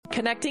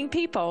connecting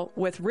people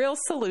with real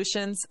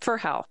solutions for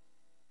health.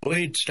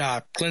 Bleed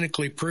Stop,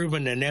 clinically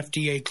proven and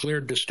FDA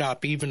cleared to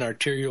stop even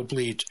arterial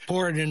bleeds.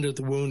 Pour it into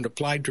the wound,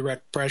 apply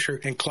direct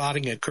pressure, and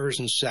clotting occurs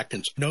in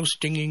seconds. No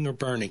stinging or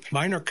burning.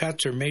 Minor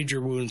cuts or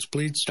major wounds,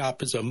 Bleed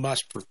Stop is a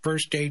must for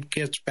first aid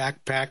kits,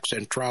 backpacks,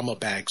 and trauma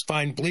bags.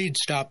 Find Bleed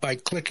Stop by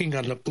clicking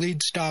on the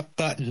Bleed Stop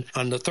button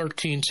on the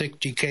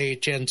 1360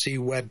 KHNC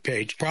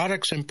webpage.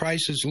 Products and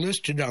prices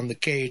listed on the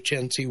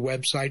KHNC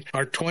website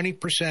are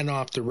 20%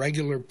 off the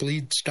regular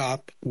Bleed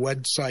Stop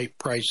website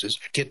prices.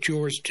 Get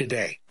yours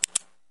today.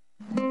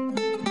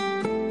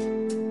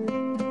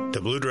 The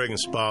Blue Dragon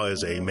Spa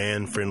is a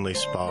man-friendly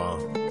spa,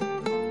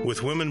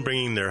 with women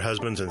bringing their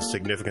husbands and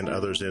significant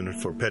others in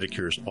for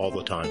pedicures all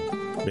the time.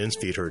 Men's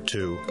feet hurt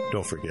too,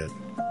 don't forget.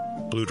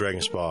 Blue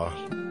Dragon Spa,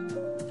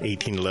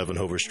 1811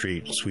 Hover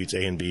Street, Suites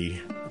A and B,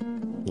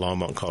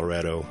 Longmont,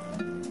 Colorado,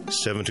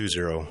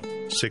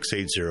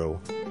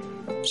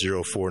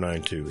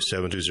 720-680-0492,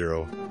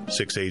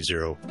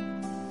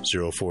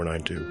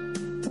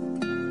 720-680-0492.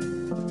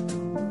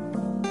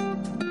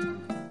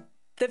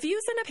 The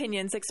views and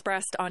opinions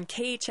expressed on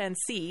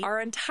KHNC are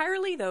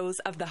entirely those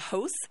of the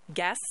hosts,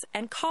 guests,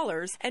 and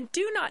callers and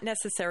do not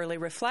necessarily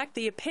reflect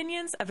the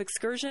opinions of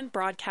Excursion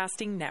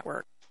Broadcasting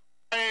Network.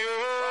 Fire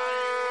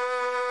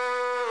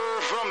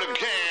from the cannons,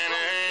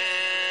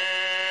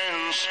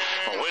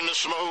 when the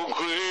smoke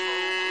clears,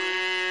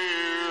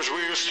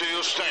 we're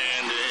still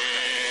standing.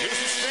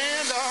 Just to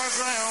stand our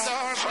ground,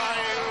 our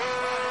fire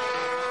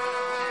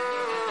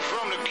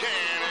from the cannons.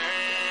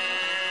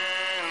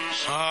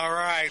 All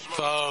right,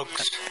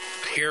 folks.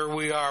 Here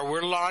we are.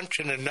 We're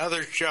launching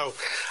another show.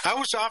 I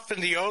was off in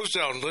the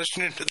ozone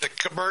listening to the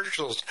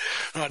commercials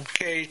on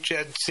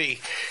KHNC.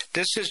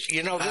 This is,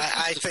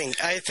 I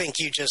think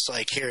you just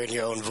like hearing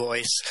your own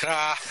voice.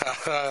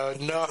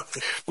 No.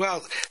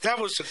 Well, that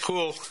was a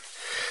cool.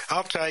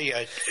 I'll tell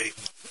you,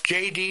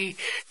 JD,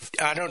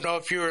 I don't know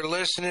if you were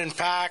listening,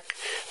 Pac,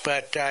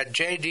 but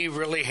JD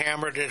really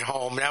hammered it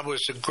home. That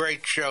was a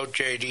great show,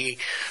 JD.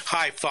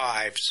 High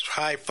fives.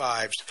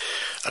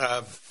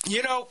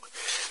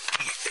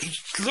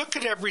 Look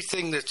at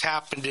everything that's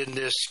happened in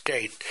this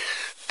state.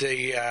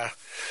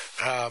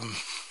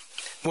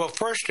 Well,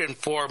 first and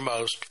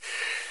foremost,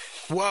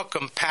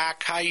 welcome,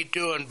 Pac. How you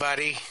doing,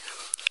 buddy?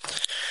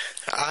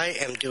 I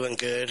am doing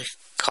good.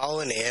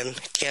 Calling in.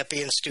 Can't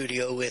be in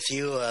studio with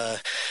you. I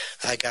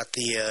got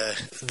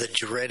the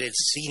dreaded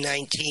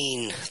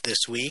C-19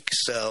 this week,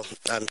 so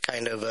I'm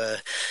kind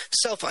of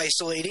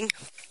self-isolating,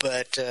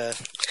 but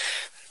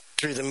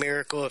through the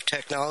miracle of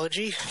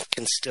technology,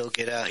 can still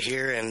get out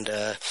here and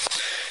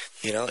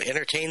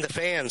entertain the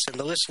fans and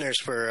the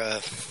listeners for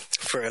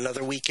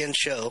another weekend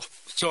show.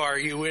 So are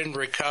you in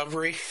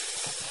recovery?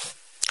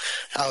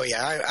 Oh,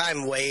 yeah,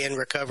 I'm way in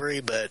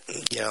recovery, but,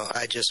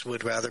 I just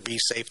would rather be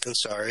safe than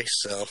sorry.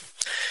 So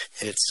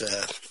it's,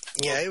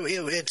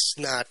 it's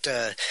not,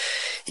 they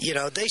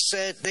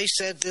said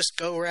this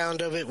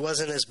go-round of it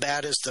wasn't as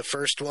bad as the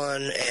first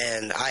one,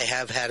 and I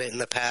have had it in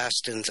the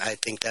past, and I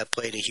think that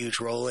played a huge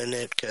role in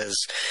it, because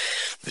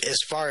as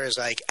far as,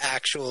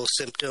 actual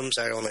symptoms,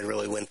 I only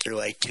really went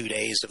through, 2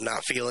 days of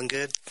not feeling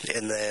good,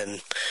 and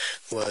then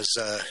was,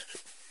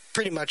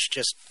 pretty much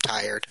just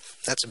tired.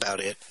 That's about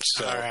it.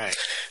 So, all right.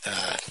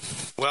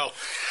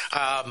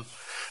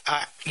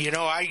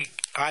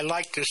 I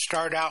like to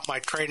start out my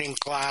training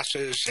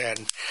classes,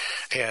 and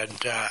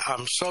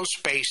I'm so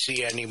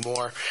spacey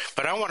anymore.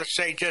 But I want to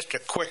say just a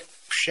quick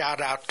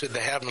shout out to the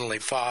Heavenly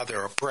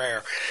Father, a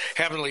prayer.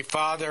 Heavenly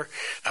Father,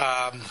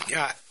 I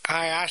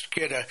ask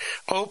you to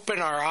open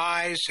our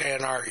eyes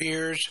and our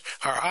ears,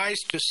 our eyes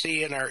to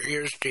see and our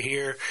ears to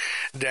hear,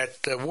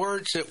 that the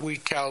words that we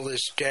tell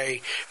this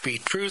day be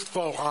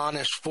truthful,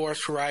 honest,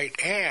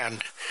 forthright,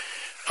 and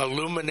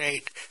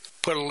illuminate,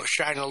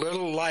 shine a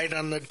little light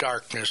on the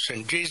darkness.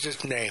 In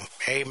Jesus' name,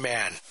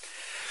 amen.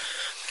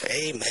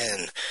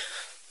 Amen.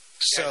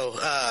 So,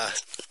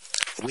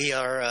 we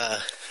are...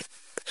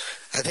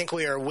 I think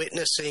we are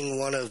witnessing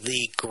one of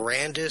the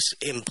grandest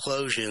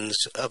implosions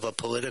of a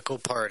political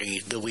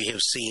party that we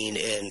have seen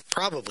in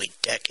probably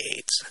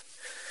decades,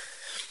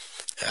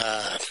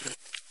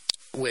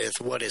 with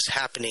what is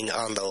happening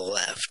on the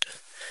left.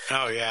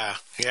 Oh, yeah.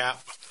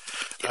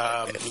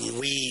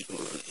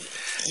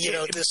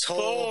 This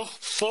whole...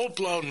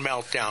 Full-blown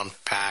meltdown,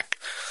 Pac.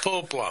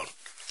 Full-blown.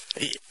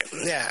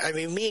 Yeah,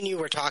 me and you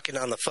were talking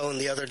on the phone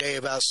the other day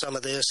about some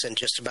of this, and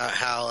just about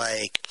how,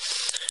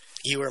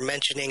 you were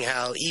mentioning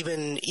how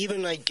even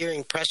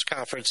during press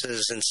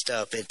conferences and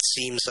stuff, it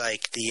seems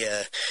like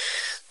the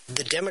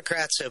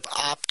Democrats have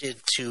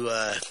opted to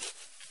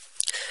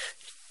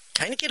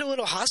kind of get a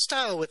little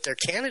hostile with their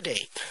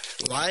candidate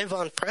live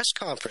on press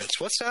conference.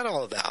 What's that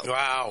all about?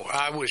 Wow,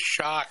 I was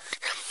shocked.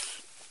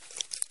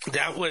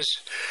 Now,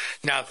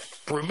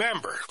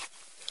 remember,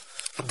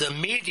 the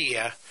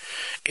media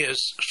is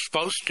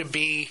supposed to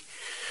be,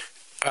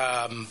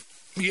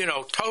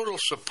 total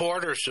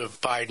supporters of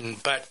Biden,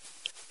 but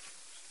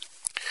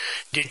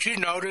Did you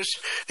notice?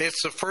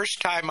 It's the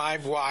first time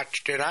I've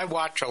watched, and I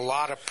watch a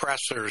lot of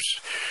pressers,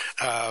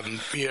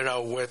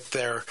 with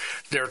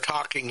their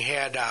talking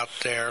head out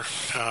there.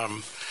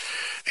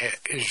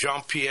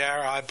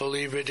 Jean-Pierre, I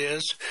believe it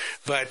is.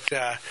 But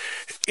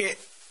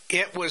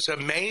it was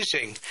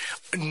amazing.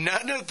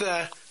 None of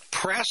the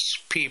press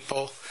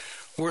people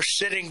were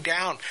sitting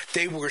down.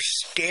 They were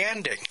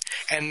standing.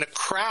 And the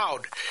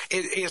crowd,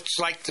 it's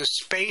like the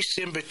space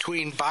in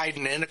between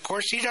Biden. And, of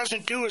course, he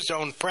doesn't do his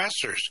own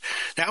pressers.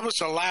 That was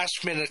a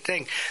last-minute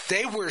thing.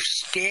 They were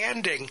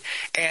standing,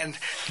 and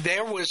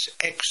there was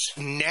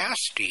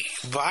nasty,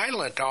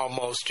 violent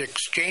almost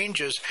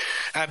exchanges.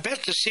 I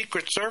bet the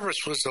Secret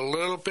Service was a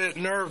little bit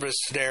nervous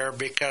there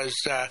because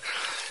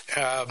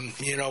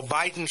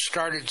Biden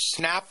started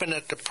snapping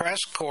at the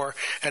press corps,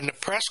 and the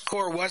press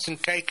corps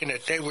wasn't taking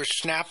it. They were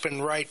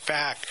snapping right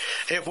back.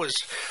 It was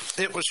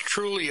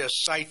truly a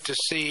sight to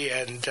see,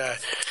 and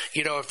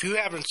if you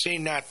haven't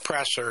seen that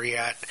presser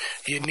yet,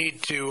 you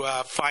need to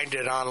find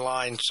it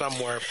online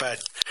somewhere.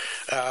 But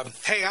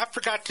hey, I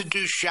forgot to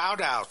do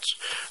shout-outs.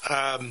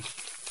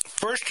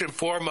 First and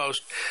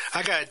foremost,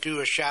 I got to do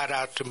a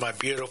shout-out to my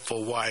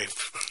beautiful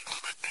wife.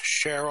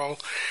 Cheryl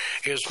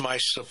is my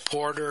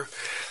supporter,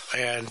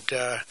 and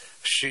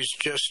she's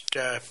just,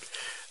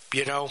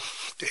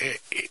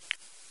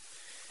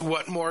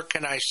 what more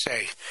can I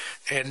say?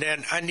 And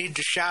then I need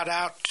to shout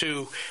out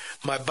to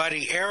my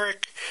buddy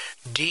Eric,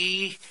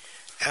 Dee,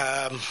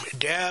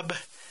 Deb,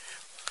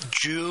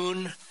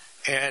 June,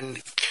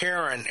 and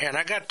Karen. And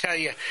I got to tell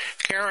you,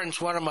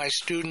 Karen's one of my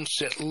students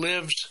that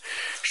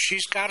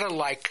she's got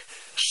a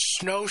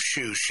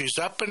snowshoe. She's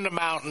up in the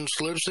mountains,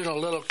 lives in a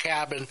little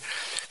cabin,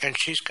 and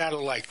she's got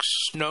to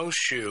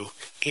snowshoe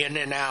in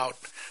and out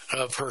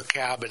of her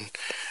cabin.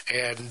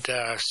 And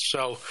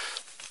so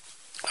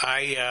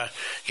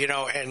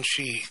and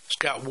she's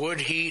got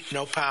wood heat,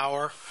 no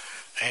power.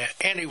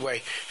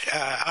 Anyway,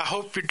 I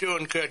hope you're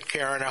doing good,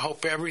 Karen. I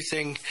hope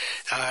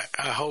I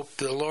hope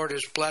the Lord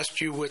has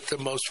blessed you with the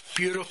most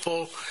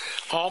beautiful,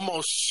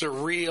 almost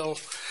surreal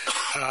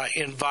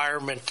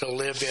environment to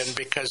live in,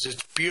 because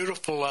it's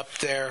beautiful up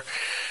there,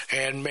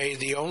 and may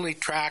the only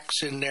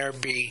tracks in there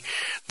be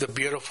the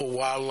beautiful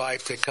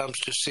wildlife that comes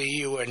to see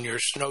you and your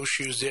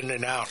snowshoes in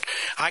and out.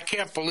 I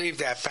can't believe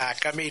that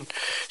back. I mean,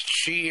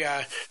 she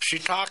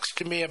talks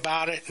to me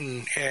about it,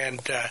 and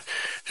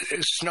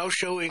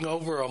snowshoeing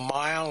over a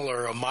mile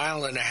or a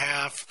mile and a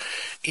half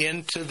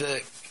into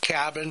the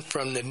cabin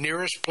from the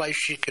nearest place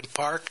she can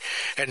park,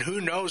 and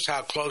who knows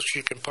how close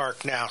she can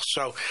park now.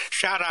 So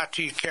shout out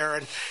to you,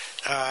 Karen.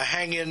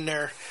 Hang in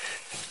there.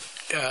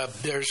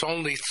 There's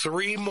only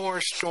 3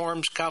 more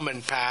storms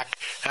coming, Pac.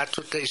 That's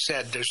what they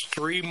said. There's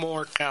 3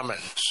 more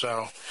coming.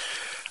 So,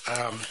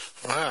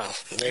 wow,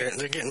 they're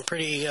getting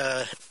pretty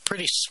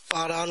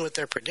spot on with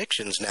their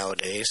predictions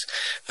nowadays.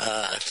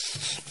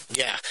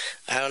 Yeah,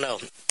 I don't know.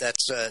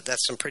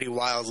 That's some pretty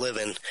wild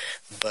living,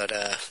 but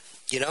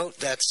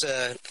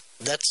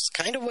that's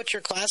kind of what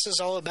your class is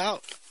all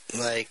about.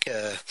 Like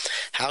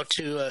how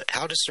to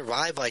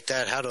survive like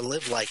that, how to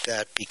live like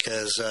that,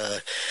 because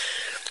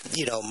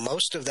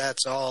most of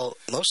that's all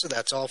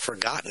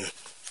forgotten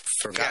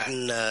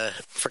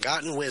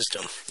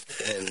wisdom.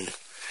 And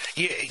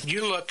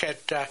you look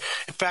at,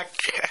 in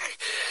fact,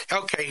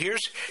 okay,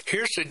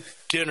 here's a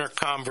dinner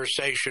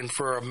conversation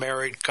for a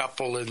married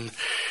couple in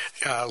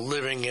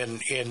living in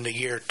the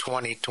year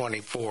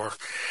 2024.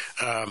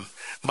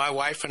 My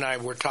wife and I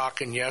were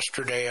talking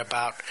yesterday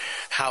about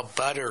how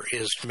butter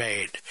is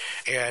made.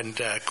 And,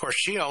 of course,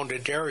 she owned a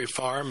dairy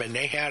farm, and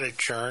they had a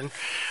churn.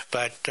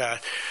 But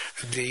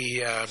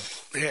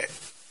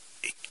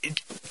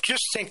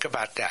just think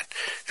about that.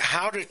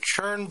 How to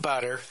churn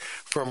butter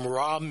from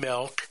raw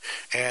milk.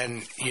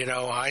 And,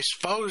 I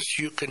suppose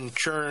you can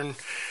churn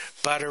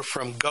butter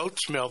from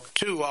goat's milk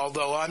too,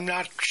 although I'm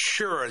not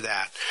sure of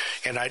that.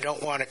 And I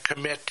don't want to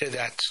commit to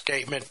that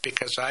statement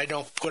because I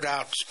don't put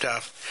out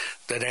stuff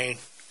that ain't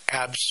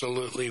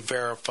absolutely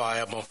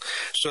verifiable.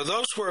 So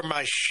those were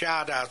my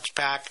shout-outs,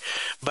 Pac.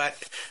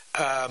 But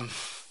I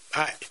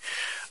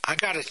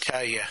got to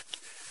tell you,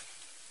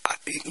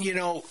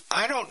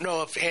 I don't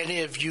know if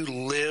any of you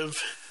live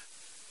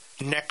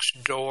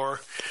next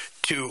door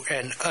to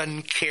an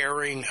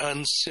uncaring,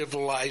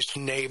 uncivilized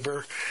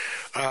neighbor.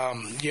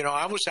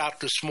 I was out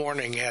this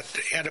morning at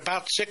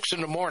about 6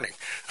 in the morning,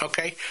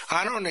 okay?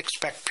 I don't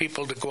expect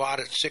people to go out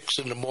at 6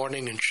 in the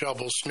morning and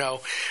shovel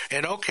snow.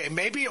 And, okay,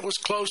 maybe it was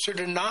closer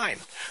to 9.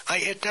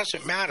 It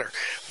doesn't matter.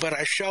 But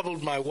I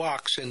shoveled my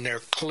walks, and they're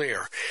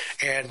clear.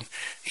 And,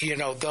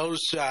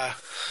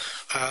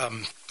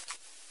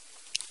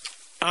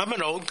 I'm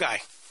an old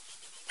guy.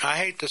 I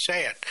hate to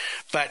say it,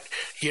 but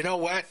you know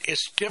what?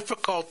 It's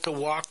difficult to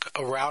walk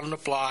around the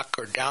block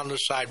or down the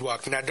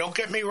sidewalk. Now, don't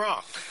get me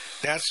wrong.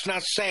 That's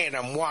not saying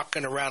I'm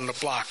walking around the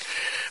block.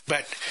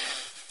 But,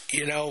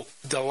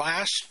 the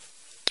last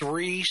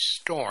 3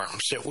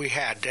 storms that we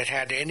had that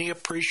had any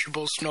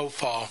appreciable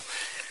snowfall,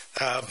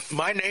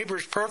 my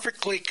neighbor's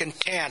perfectly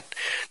content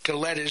to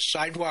let his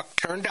sidewalk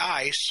turn to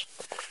ice.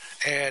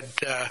 And,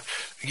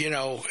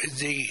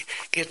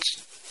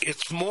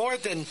 it's more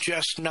than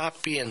just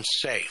not being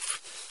safe.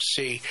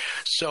 See,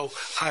 so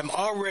I'm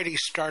already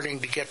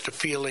starting to get the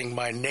feeling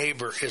my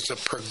neighbor is a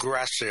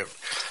progressive,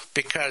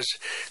 because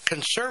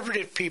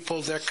conservative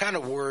people, they're kind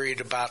of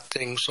worried about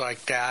things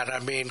like that. I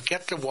mean,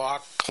 get the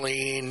walk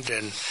cleaned,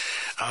 and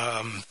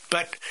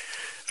but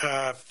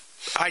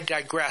I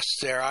digress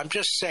there. I'm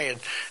just saying,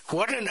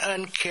 what an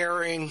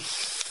uncaring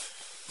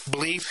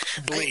bleep.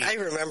 I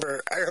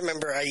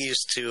remember I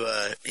used to,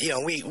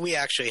 we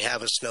actually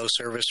have a snow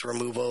service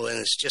removal, and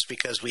it's just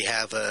because we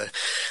have a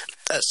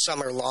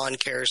summer lawn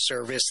care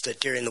service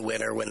that during the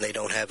winter, when they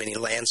don't have any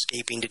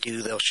landscaping to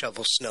do, they'll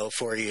shovel snow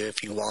for you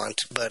if you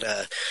want. But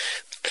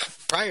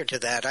prior to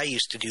that, I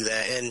used to do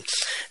that. And,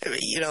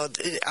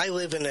 I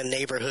live in a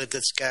neighborhood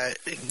that's got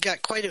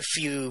quite a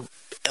few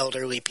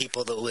elderly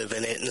people that live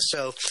in it. And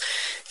so,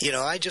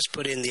 I just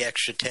put in the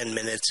extra 10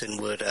 minutes and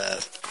would,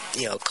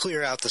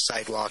 clear out the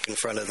sidewalk in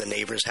front of the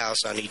neighbor's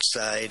house on each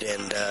side.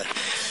 And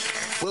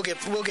we'll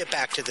get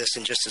back to this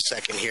in just a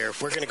second here.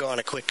 We're going to go on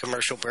a quick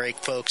commercial break,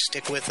 folks.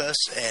 Stick with us,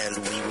 and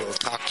we will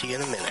talk to you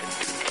in a minute.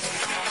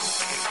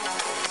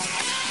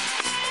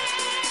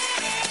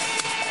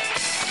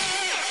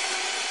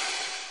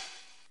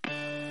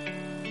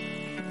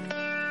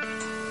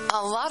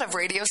 A lot of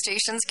radio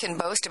stations can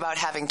boast about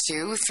having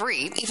 2,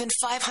 3, even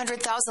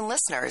 500,000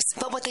 listeners.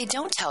 But what they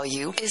don't tell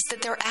you is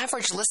that their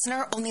average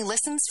listener only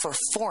listens for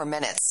 4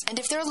 minutes. And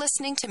if they're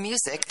listening to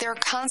music, they're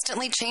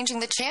constantly changing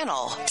the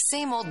channel.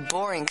 Same old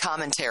boring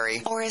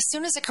commentary. Or as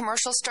soon as a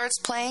commercial starts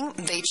playing,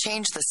 they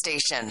change the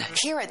station.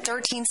 Here at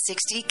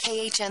 1360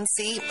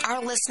 KHNC,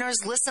 our listeners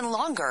listen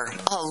longer.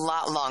 A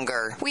lot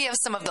longer. We have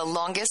some of the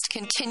longest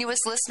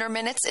continuous listener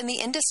minutes in the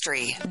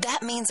industry.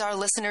 That means our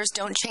listeners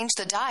don't change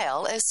the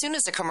dial as soon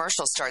as a commercial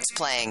starts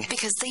playing,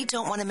 because they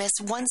don't want to miss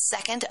 1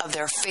 second of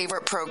their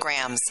favorite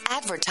programs.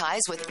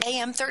 Advertise with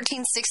AM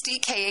 1360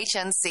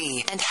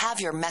 KHNC and have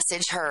your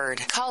message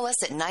heard. Call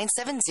us at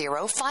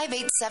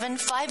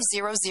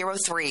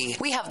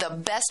 970-587-5003. We have the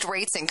best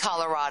rates in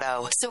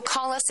Colorado, so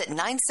call us at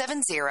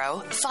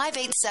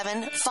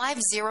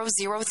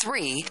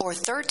 970-587-5003 or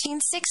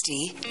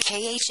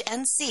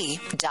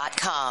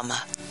 1360KHNC.com.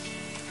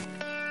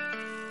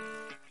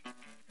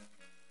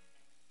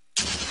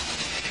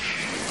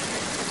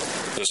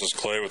 This is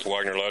Clay with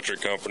Wagner Electric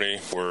Company.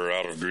 We're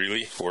out of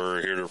Greeley.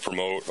 We're here to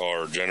promote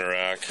our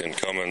Generac and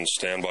Cummins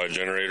standby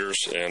generators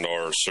and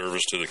our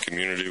service to the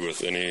community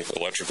with any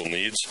electrical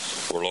needs.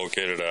 We're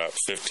located at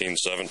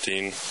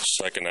 1517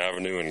 2nd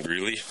Avenue in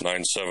Greeley,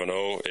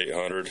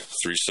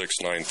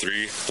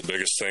 970-800-3693. The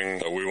biggest thing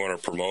that we want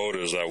to promote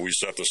is that we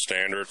set the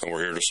standard, and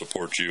we're here to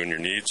support you and your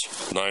needs.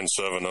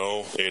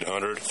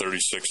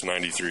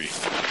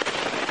 970-800-3693.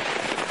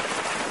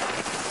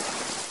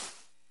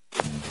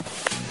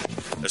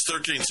 As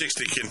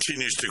 1360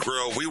 continues to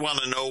grow, we want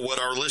to know what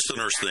our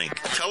listeners think.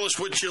 Tell us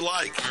what you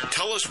like.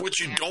 Tell us what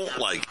you don't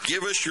like.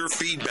 Give us your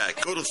feedback.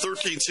 Go to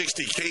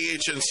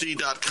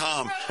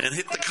 1360khnc.com and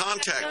hit the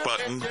contact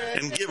button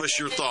and give us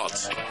your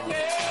thoughts.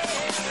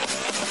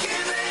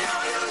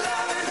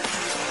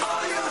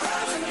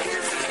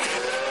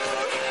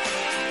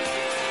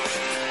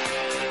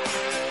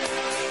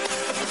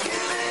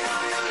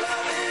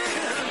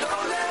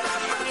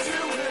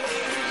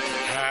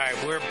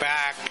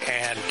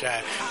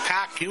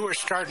 Pac, you were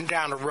starting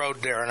down a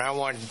road there, and I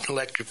wanted to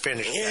let you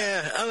finish.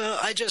 Yeah,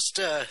 I just,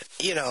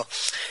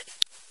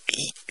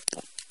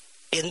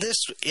 in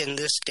this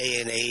day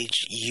and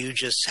age, you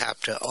just have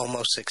to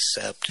almost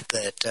accept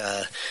that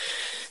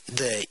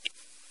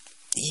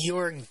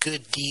your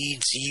good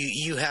deeds,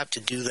 you have to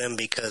do them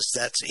because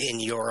that's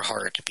in your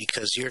heart,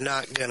 because you're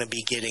not going to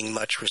be getting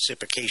much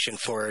reciprocation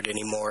for it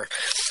anymore.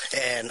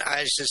 And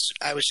I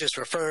was just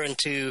referring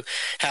to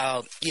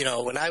how,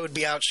 when I would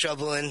be out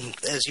shoveling,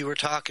 as you were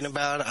talking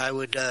about,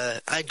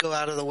 I'd go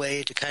out of the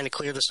way to kind of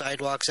clear the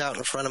sidewalks out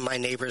in front of my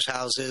neighbors'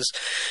 houses.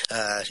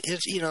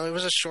 It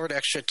was a short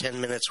extra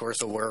 10 minutes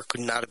worth of work,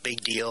 not a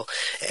big deal,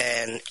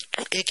 and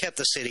it kept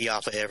the city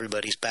off of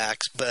everybody's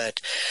backs.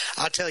 But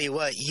I'll tell you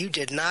what, you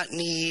did not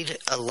need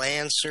a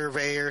land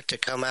surveyor to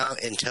come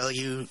out and tell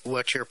you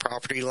what your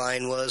property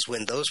line was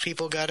when those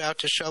people got out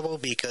to shovel,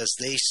 because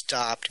they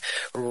stopped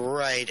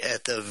right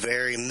at the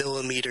very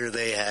millimeter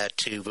they had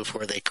to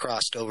before they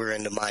crossed over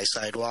into my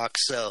sidewalk.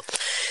 So,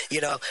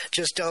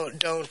 just don't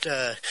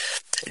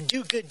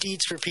do good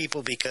deeds for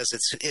people because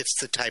it's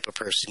the type of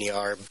person you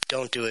are.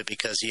 Don't do it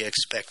because you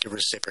expect a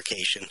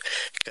reciprocation,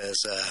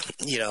 because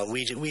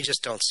we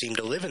just don't seem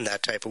to live in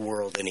that type of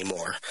world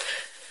anymore.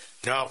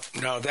 No,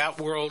 that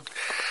world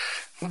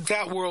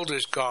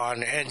is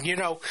gone. And,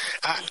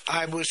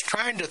 I was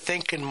trying to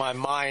think in my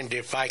mind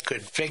if I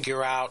could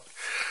figure out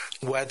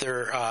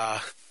whether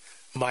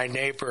my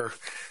neighbor,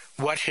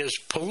 what his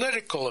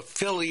political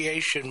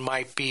affiliation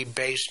might be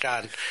based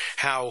on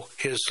how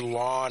his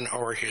lawn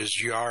or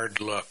his yard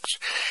looks.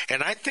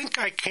 And I think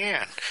I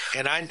can.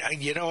 And I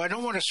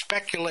don't want to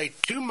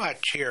speculate too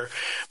much here,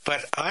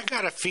 but I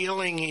got a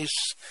feeling he's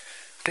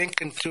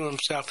thinking to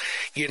himself,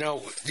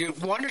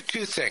 one or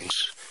two things.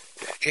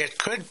 It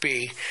could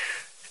be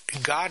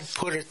God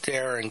put it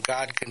there and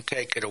God can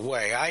take it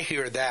away. I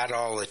hear that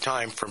all the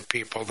time from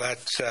people.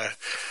 That's,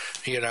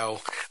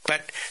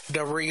 but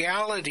the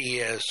reality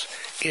is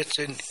it's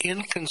an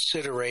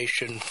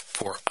inconsideration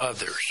for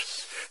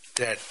others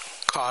that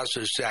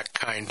causes that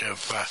kind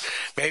of,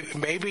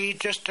 maybe he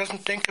just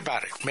doesn't think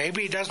about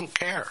it.Maybe he doesn't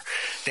care.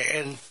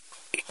 And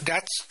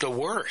that's the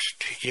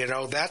worst,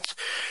 that's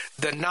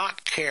the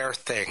not care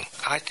thing.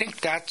 I think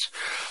that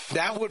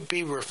would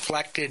be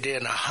reflected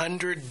in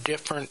 100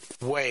 different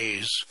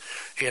ways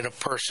in a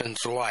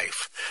person's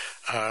life.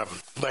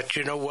 But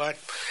you know what?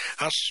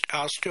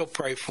 I'll still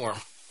pray for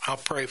him. I'll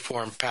pray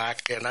for him,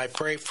 Pac, and I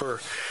pray for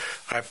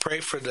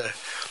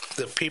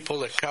the people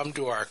that come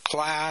to our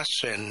class,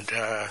 and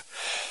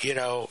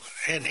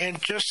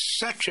and just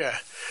such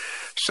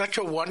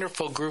a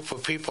wonderful group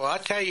of people. I'll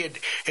tell you,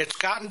 it's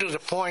gotten to the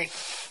point,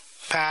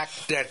 Pac,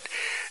 that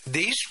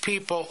these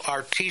people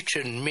are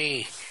teaching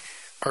me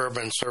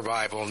urban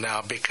survival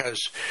now,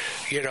 because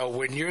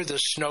when you're the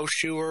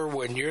snowshoer,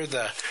 when you're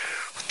the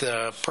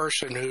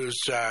person who's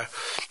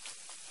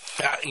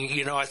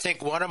I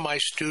think one of my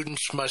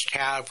students must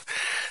have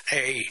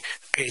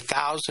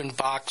 1,000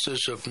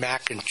 boxes of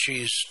mac and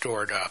cheese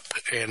stored up,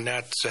 and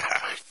that's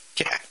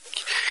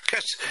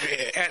because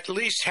at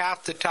least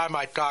half the time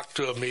I talk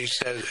to him,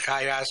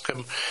 I ask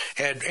him,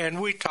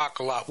 and we talk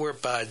a lot. We're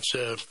buds,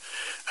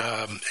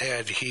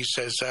 and he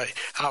says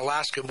I'll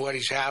ask him what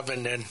he's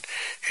having, and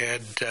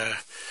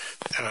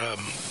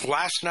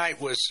last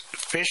night was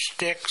fish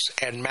sticks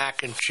and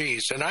mac and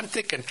cheese, and I'm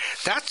thinking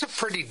that's a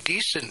pretty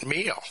decent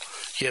meal.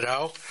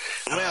 Well,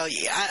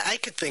 I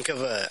could think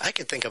of a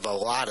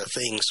lot of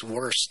things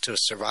worse to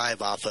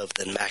survive off of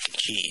than mac and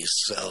cheese.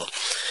 So,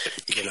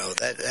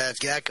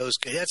 that goes.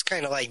 That's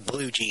kind of like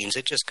blue jeans.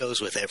 It just goes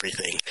with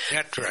everything.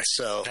 That's right.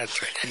 So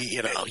that's right.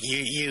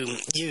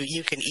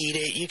 You can eat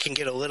it. You can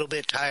get a little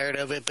bit tired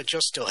of it, but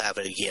you'll still have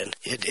it again.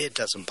 It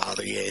doesn't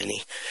bother you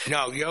any.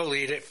 No, you'll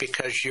eat it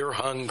because you're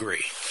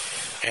hungry.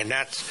 And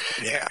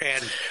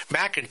and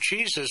mac and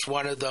cheese is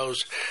one of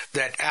those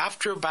that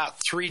after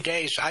about 3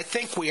 days, I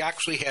think we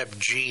actually have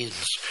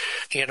genes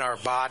in our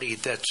body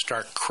that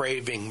start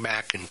craving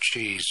mac and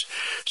cheese.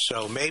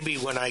 So maybe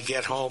when I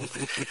get home,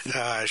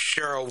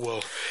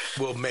 Cheryl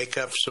will make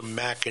up some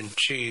mac and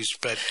cheese.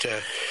 But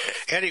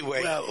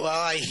anyway, well,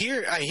 I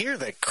hear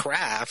that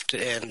Kraft,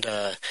 and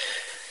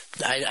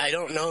I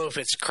don't know if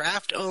it's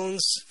Kraft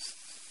owns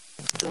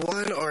the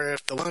one or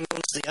if the one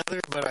owns the other,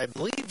 but I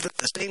believe that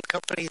the same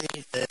company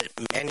that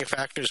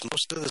manufactures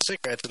most of the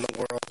cigarettes in the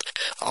world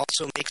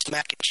also makes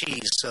mac and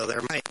cheese. So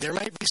there might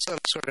be some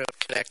sort of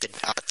connected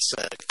dots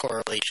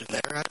correlation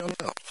there. I don't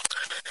know.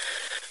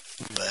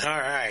 But. All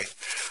right.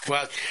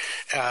 Well,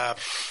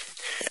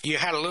 you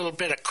had a little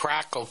bit of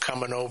crackle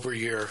coming over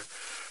your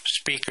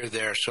speaker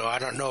there, so I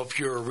don't know if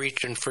you were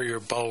reaching for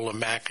your bowl of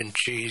mac and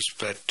cheese,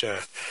 but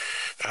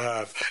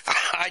I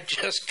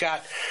just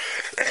got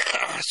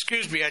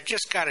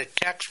a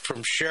text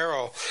from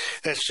Cheryl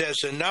that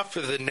says enough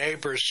of the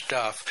neighbor's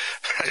stuff.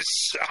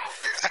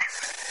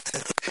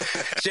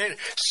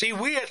 See,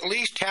 we at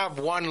least have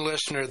one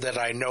listener that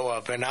I know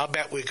of, and I'll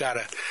bet we got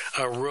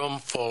a room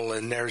full,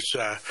 and there's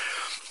a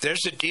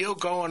deal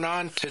going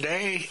on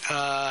today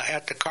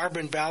at the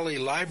Carbon Valley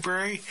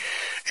Library,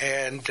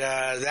 and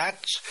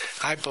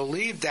I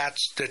believe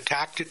that's the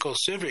Tactical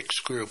Civics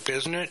Group,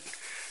 isn't it?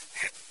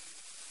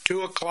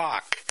 2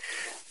 o'clock.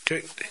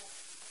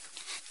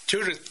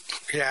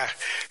 Yeah.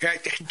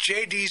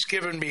 JD's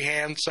giving me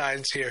hand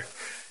signs here.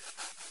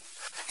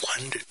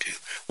 1 to 2.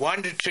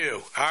 1 to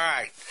 2. All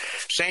right.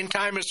 Same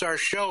time as our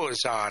show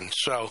is on.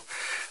 So,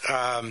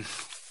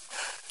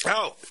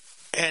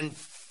 and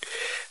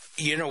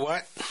you know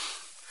what?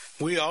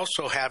 We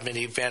also have an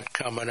event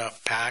coming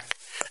up, Pac.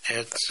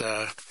 It's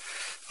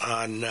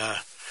on the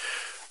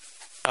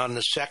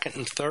 2nd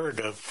and 3rd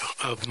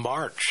of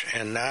March,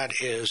 and that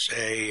is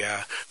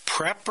a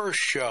prepper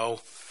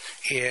show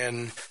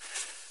in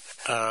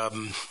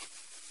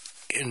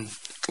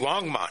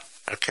Longmont.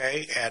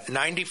 Okay, at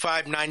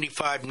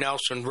 9595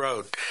 Nelson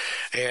Road.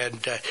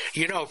 And,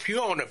 if you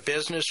own a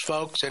business,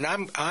 folks, and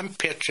I'm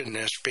pitching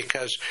this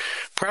because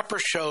prepper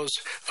shows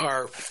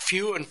are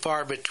few and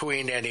far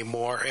between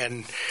anymore,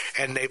 and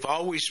they've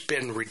always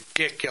been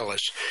ridiculous.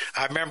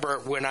 I remember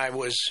when I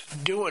was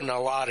doing a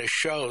lot of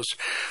shows,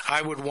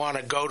 I would want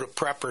to go to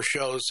prepper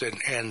shows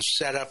and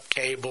set up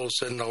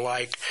tables and the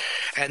like,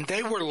 and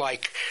they were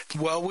like,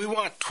 well, we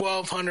want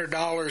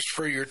 $1,200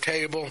 for your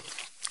table,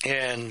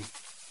 and...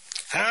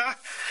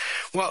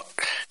 Well,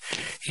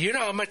 you know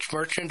how much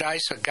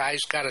merchandise a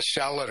guy's got to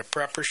sell at a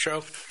prepper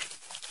show?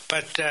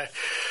 But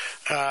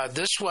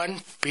this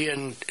one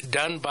being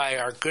done by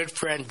our good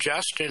friend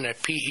Justin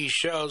at PE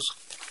Shows,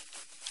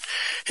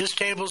 his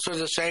tables are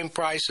the same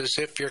price as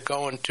if you're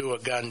going to a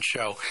gun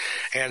show.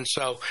 And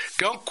so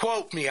don't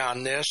quote me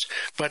on this,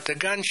 but the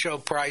gun show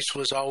price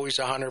was always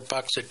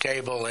 $100 a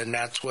table, and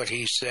that's what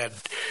he said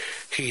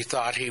he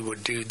thought he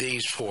would do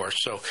these for.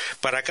 So,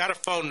 but I got a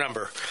phone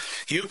number.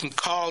 You can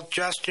call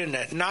Justin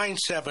at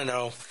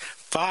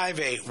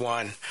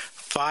 970-581-5600.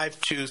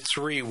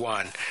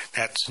 970-581-5231.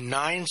 That's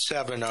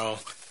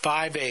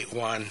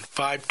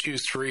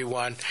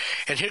 970-581-5231,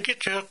 and he'll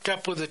get you hooked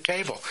up with a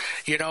table.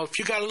 You know, if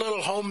you got a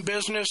little home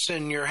business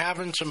and you're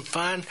having some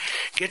fun,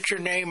 get your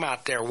name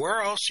out there.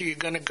 Where else are you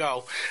going to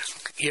go?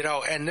 You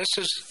know, and this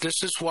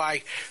is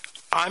why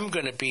I'm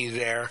going to be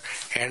there,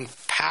 and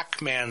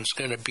Pac-Man's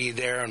going to be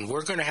there, and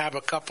we're going to have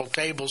a couple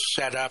tables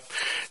set up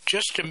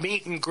just to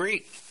meet and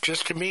greet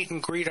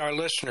our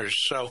listeners.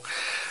 So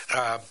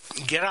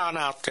get on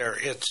out there.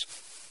 It's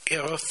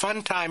a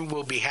fun time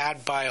will be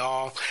had by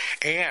all,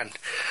 and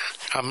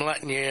I'm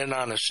letting you in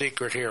on a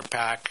secret here,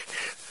 Pac.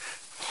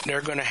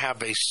 They're going to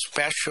have a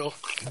special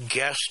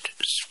guest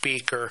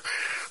speaker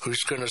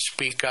who's going to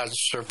speak on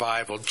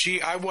survival.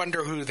 Gee, I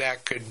wonder who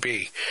that could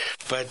be.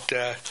 But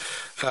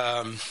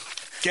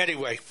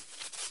anyway,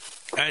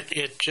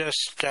 it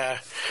just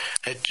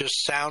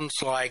sounds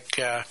like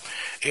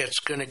it's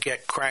going to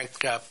get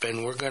cranked up,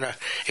 and we're going to.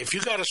 If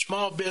you got a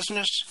small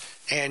business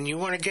and you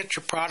want to get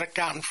your product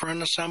out in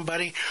front of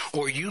somebody,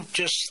 or you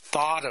just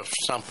thought of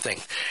something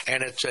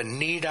and it's a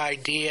neat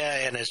idea,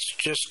 and it's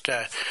just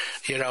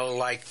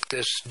like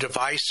this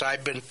device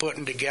I've been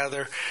putting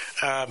together,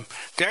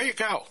 there you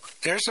go.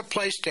 There's a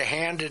place to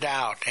hand it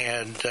out,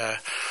 and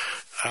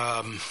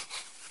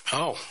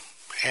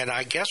and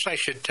I guess I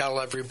should tell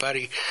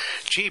everybody,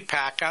 gee,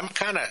 Pac, I'm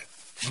kind of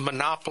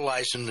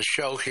monopolizing the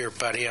show here,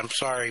 buddy. I'm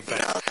sorry, but...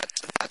 No,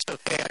 that's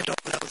okay. I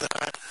don't know that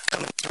I'm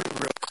coming through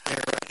real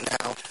clear right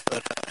now,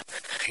 but...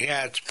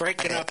 yeah, it's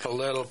breaking up a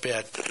little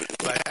bit.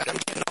 But, yeah, I'm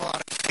getting a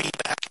lot of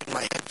feedback in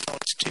my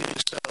headphones, too,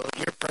 so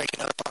you're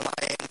breaking up on my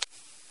end.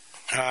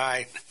 All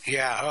right.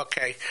 Yeah,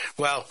 okay.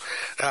 Well,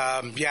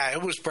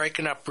 it was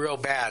breaking up real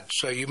bad,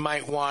 so you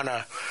might want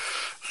to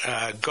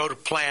go to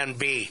Plan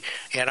B.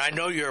 And I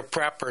know you're a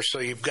prepper, so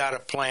you've got a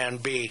Plan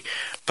B.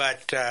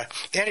 But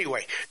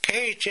anyway,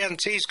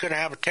 KHNC is going to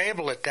have a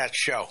table at that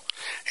show.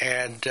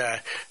 And,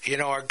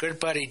 our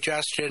good buddy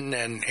Justin,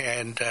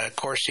 and of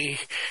course, he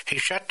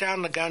shut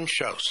down the gun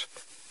shows.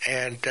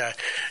 And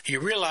you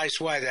realize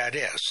why that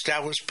is.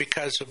 That was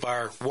because of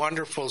our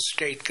wonderful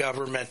state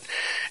government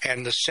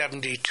and the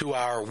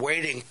 72-hour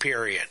waiting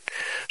period.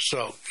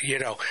 So,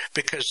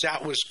 because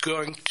that was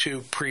going to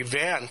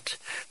prevent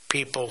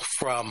people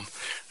from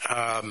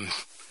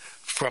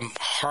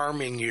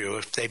harming you.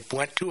 If they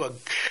went to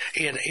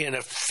in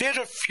a fit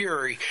of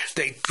fury,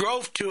 they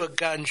drove to a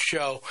gun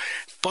show,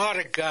 bought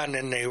a gun,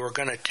 and they were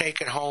going to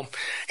take it home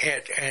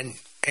and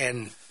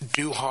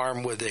do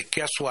harm with it.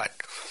 Guess what?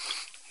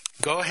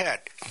 Go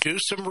ahead, do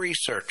some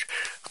research.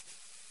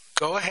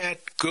 Go ahead,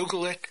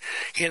 Google it.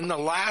 In the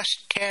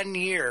last 10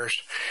 years,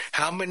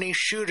 how many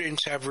shootings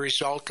have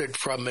resulted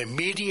from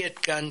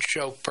immediate gun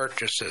show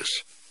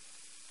purchases?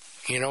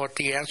 You know what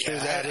the answer to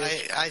that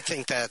is? I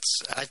think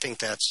that's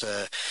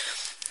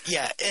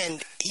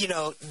and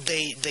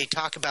they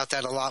talk about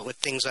that a lot with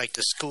things like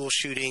the school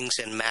shootings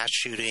and mass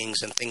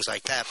shootings and things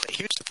like that. But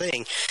here's the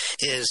thing: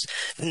 is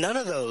none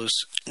of those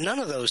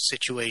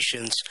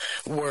situations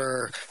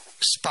were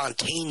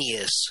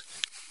spontaneous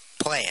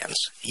plans.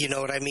 You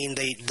know what I mean?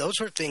 Those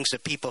were things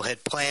that people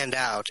had planned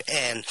out,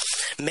 and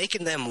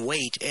making them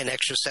wait an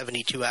extra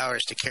 72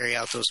 hours to carry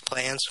out those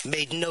plans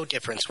made no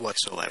difference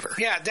whatsoever.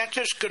 Yeah, that's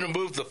just going to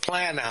move the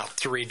plan out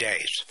 3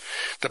 days.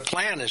 The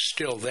plan is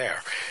still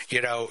there.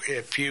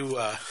 If you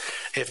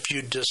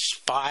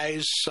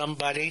despise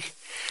somebody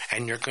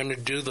and you're going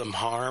to do them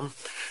harm,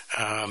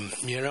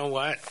 you know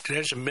what?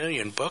 There's a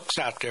million books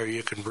out there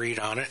you can read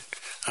on it.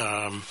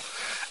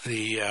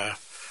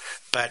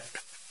 But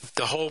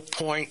the whole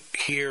point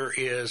here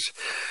is,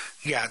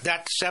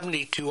 that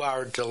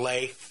 72-hour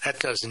delay,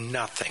 that does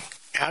nothing.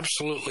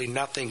 Absolutely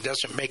nothing.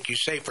 Doesn't make you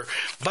safer.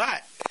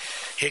 But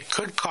it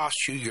could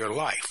cost you your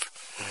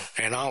life.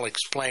 And I'll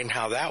explain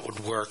how that would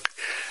work.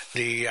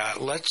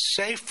 Let's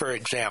say, for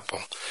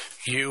example,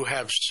 you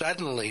have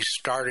suddenly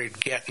started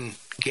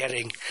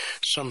getting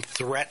some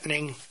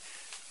threatening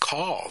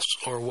calls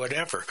or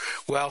whatever.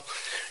 Well,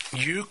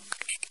 you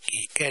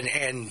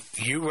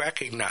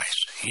recognize,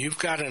 you've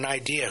got an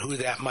idea who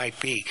that might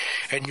be,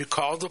 and you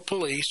call the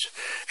police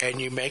and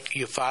you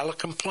file a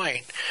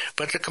complaint,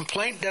 but the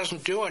complaint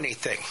doesn't do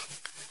anything.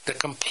 The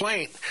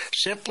complaint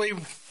simply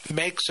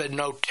makes a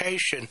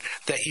notation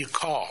that you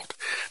called,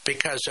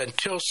 because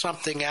until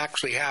something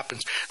actually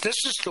happens, this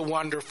is the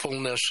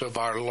wonderfulness of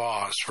our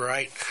laws,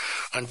 right?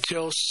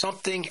 Until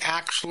something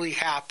actually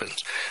happens,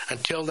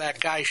 until that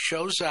guy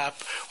shows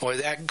up, or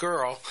that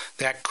girl,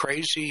 that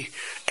crazy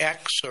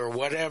ex or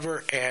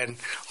whatever, and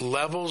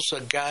levels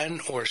a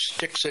gun or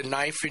sticks a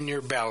knife in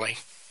your belly,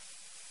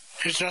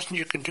 there's nothing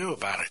you can do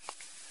about it.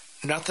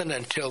 Nothing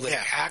until they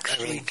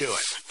actually do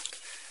it.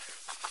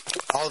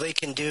 All they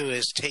can do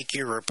is take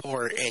your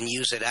report and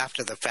use it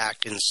after the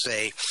fact and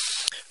say,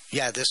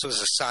 this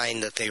was a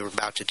sign that they were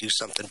about to do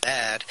something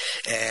bad,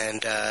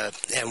 and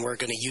we're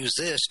going to use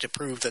this to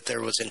prove that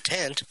there was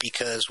intent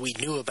because we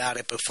knew about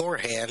it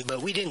beforehand,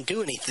 but we didn't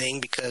do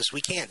anything because we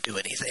can't do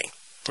anything.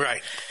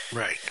 Right.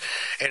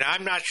 And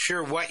I'm not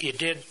sure what you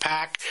did,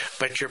 Pac,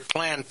 but your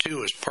plan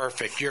 2 is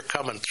perfect. You're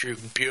coming through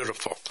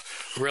beautiful.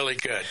 Really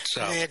good.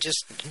 So yeah,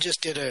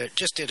 just did a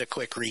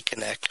quick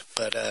reconnect,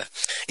 but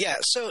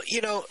so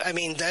I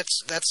mean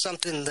that's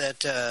something that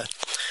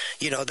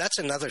that's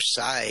another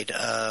side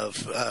of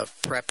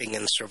prepping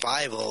and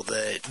survival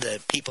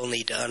that people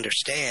need to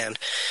understand.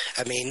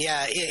 I mean,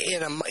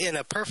 in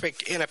a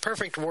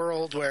perfect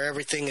world where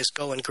everything is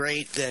going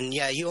great, then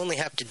you only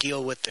have to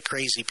deal with the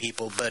crazy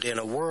people. But in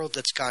a world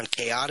that's gone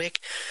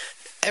chaotic,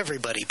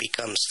 everybody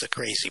becomes the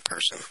crazy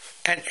person.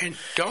 And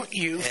don't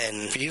you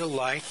feel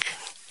like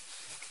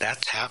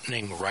that's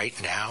happening right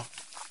now?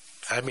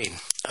 I mean,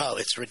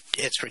 it's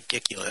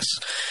ridiculous.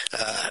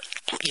 The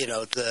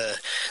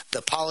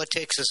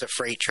politics is a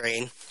freight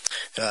train.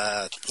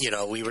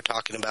 We were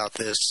talking about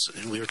this.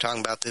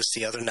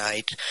 The other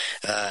night.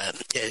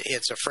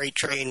 It's a freight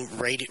train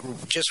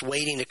just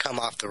waiting to come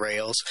off the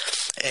rails,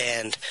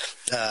 and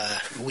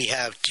we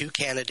have 2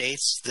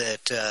 candidates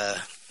that.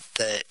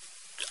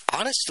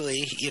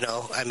 Honestly,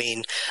 I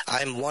mean,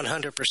 I'm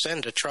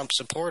 100% a Trump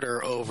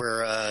supporter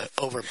over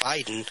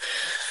Biden,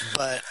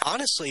 but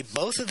honestly,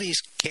 both of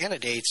these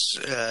candidates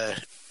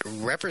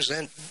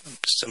represent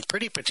some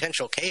pretty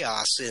potential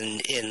chaos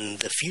in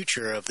the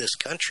future of this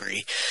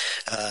country.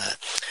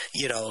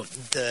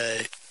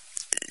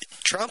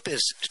 Trump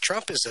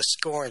is a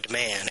scorned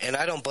man, and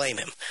I don't blame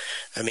him.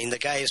 I mean, the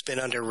guy has been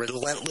under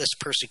relentless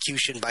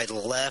persecution by the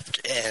left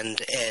and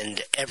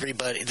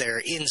everybody,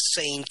 their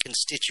insane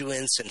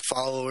constituents and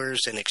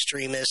followers and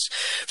extremists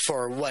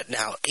for what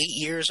now, 8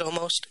 years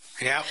almost?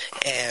 Yeah.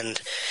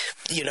 And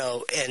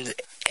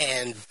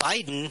and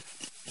Biden,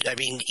 I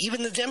mean,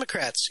 even the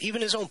Democrats,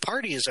 even his own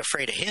party is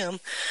afraid of him.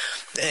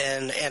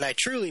 And I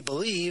truly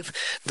believe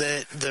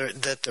that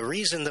the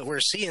reason that we're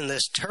seeing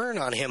this turn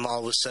on him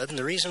all of a sudden,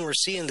 the reason we're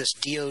seeing this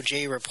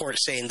DOJ report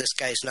saying this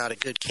guy's not a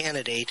good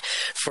candidate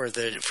for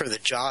the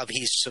job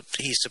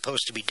he's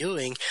supposed to be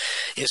doing,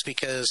 is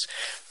because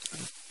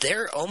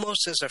they're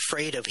almost as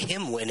afraid of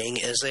him winning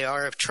as they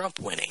are of Trump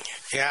winning.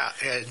 Yeah,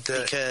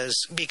 because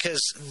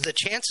the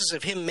chances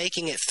of him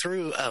making it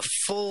through a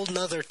full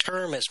another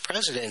term as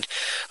president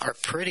are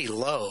pretty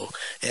low.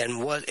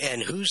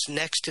 And who's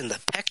next in the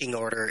pecking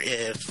order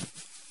if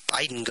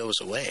Biden goes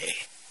away?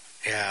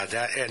 Yeah,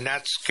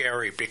 that's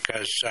scary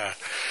because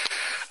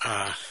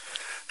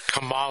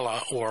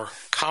Kamala or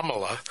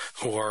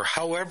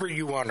however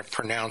you want to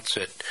pronounce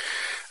it.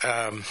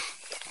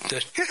 The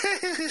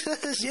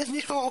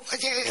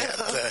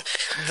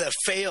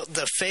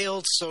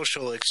failed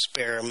social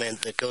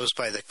experiment that goes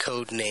by the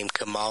code name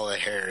Kamala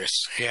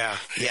Harris. Yeah.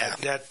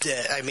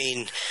 I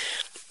mean,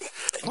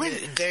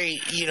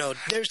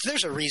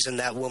 there's a reason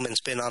that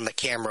woman's been on the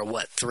camera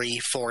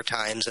 3-4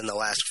 times in the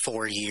last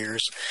 4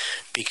 years,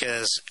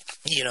 because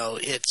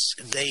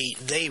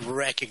they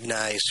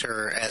recognize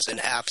her as an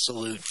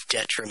absolute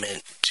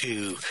detriment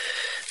to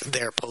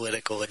their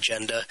political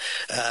agenda,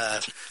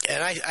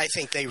 and I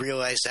think they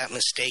realized that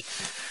mistake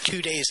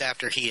 2 days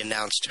after he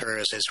announced her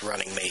as his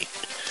running mate.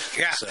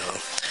 Yeah. So,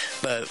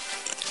 but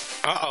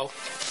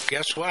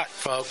guess what,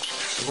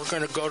 folks? We're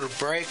going to go to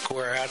break.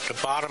 We're at the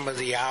bottom of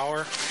the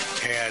hour,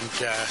 and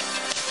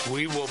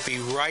we will be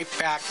right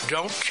back.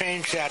 Don't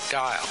change that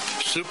dial.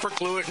 Super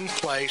glue it in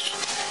place.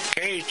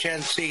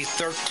 KHNC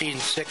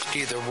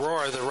 1360, the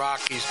roar of the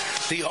Rockies,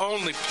 the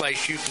only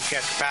place you can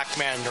catch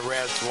Pac-Man and the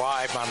Reds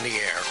live on the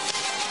air.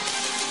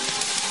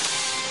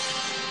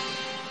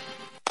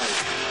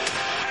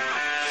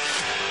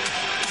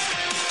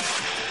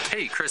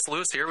 Hey, Chris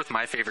Lewis here with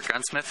My Favorite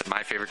Gunsmith at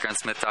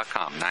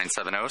myfavoritegunsmith.com,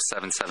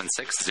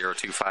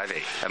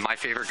 970-776-0258. At My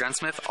Favorite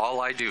Gunsmith,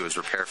 all I do is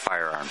repair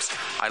firearms.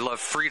 I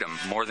love freedom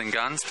more than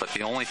guns, but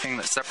the only thing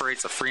that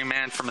separates a free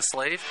man from a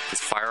slave is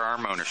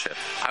firearm ownership.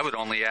 I would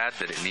only add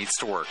that it needs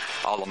to work.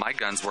 All of my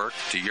guns work.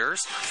 Do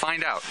yours?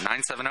 Find out.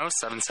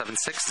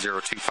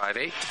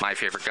 970-776-0258. My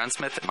Favorite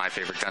Gunsmith at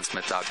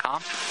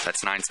myfavoritegunsmith.com.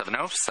 That's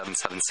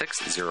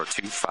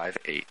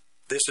 970-776-0258.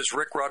 This is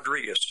Rick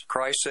Rodriguez.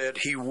 Christ said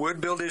he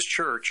would build his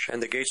church and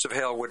the gates of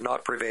hell would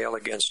not prevail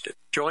against it.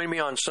 Join me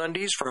on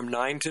Sundays from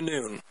 9 to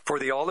noon for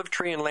the Olive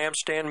Tree and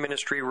Lampstand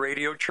Ministry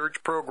Radio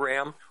Church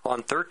program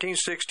on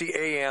 1360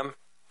 AM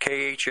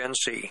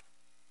KHNC.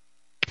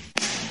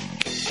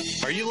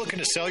 Are you looking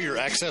to sell your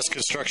access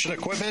construction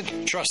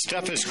equipment? Trust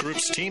Steffes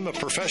Group's team of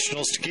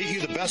professionals to get you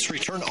the best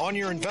return on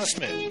your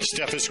investment.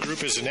 Steffes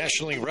Group is a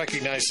nationally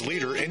recognized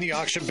leader in the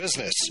auction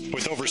business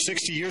with over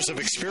 60 years of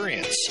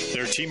experience.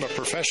 Their team of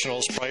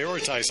professionals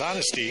prioritize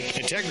honesty,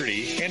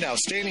 integrity, and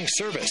outstanding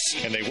service,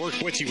 and they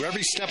work with you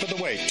every step of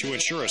the way to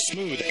ensure a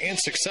smooth and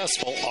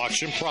successful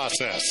auction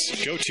process.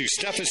 Go to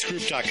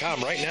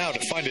steffesgroup.com right now to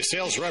find a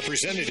sales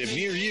representative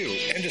near you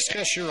and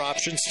discuss your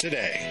options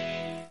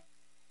today.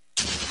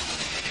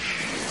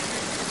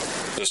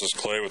 This is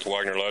Clay with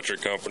Wagner Electric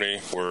Company.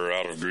 We're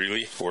out of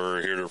Greeley.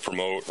 We're here to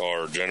promote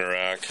our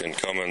Generac and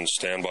Cummins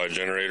standby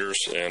generators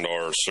and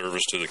our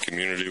service to the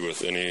community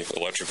with any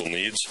electrical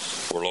needs.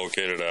 We're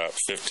located at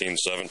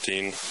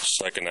 1517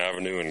 2nd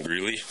Avenue in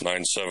Greeley,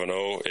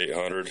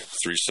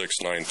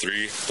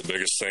 970-800-3693. The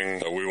biggest thing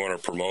that we want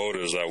to promote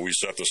is that we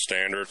set the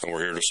standard, and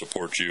we're here to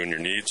support you and your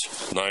needs.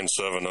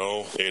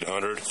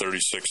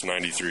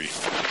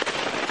 970-800-3693.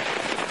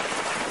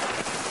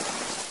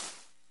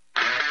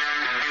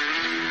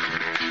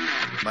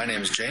 My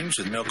name is James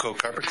with Milco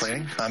Carpet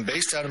Cleaning. I'm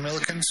based out of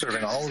Milliken,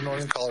 serving all of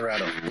northern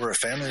Colorado. We're a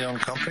family-owned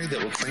company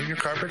that will clean your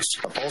carpets,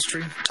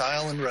 upholstery,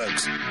 tile, and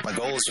rugs. My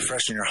goal is to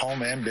freshen your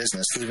home and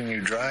business, leaving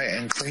you dry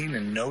and clean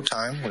in no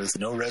time with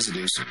no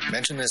residues.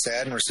 Mention this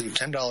ad and receive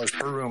 $10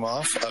 per room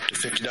off, up to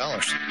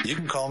 $50. You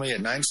can call me at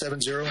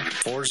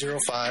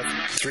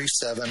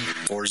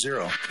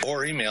 970-405-3740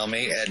 or email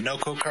me at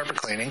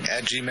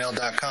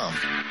nococarpetcleaning@gmail.com.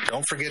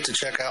 Don't forget to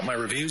check out my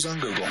reviews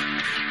on Google.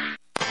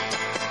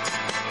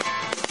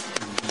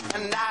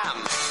 And I'm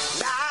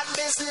not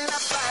missing a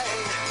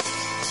thing.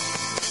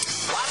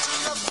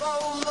 Watching the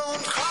full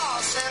moon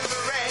cross in the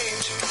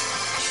range.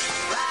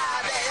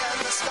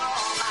 Riding the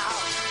storm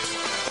out.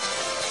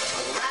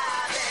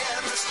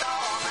 Riding the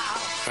storm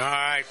out. All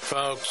right,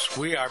 folks,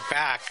 we are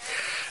back.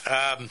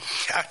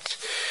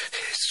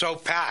 So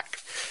packed.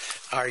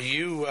 Are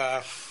you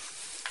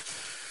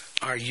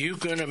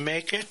going to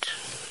make it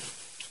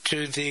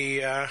to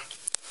the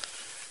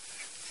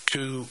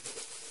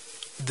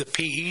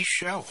PE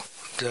show?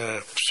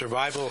 The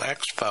Survival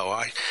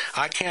Expo.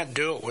 I can't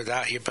do it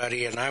without you,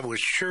 buddy, and I was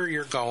sure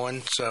you're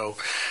going, so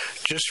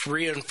just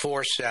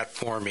reinforce that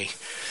for me.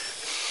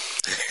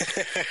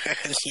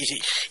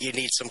 You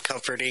need some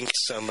comforting,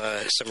 some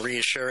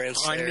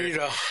reassurance. I need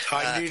a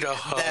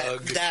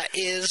hug. That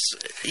is,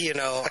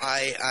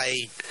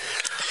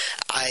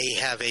 I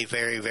have a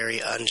very, very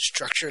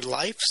unstructured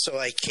life, so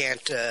I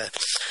can't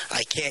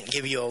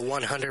give you a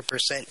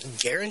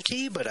 100%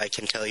 guarantee, but I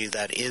can tell you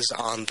that is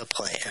on the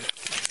plan.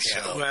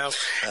 Yeah, so, well,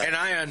 and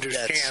I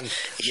understand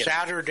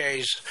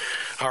Saturdays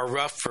are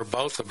rough for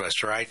both of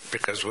us, right?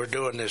 Because we're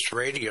doing this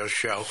radio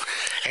show,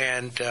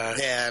 and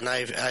and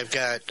I've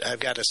got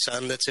a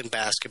son that's in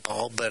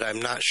basketball, but I'm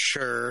not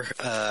sure.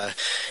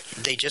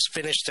 They just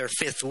finished their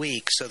 5th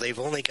week, so they've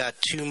only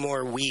got 2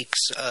 more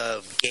weeks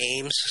of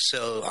games.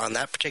 So on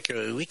that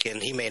particular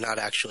weekend, he may not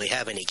actually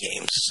have any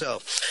games.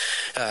 So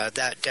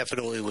that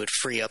definitely would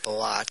free up a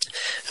lot.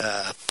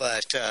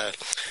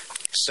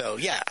 So,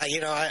 yeah,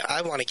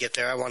 I want to get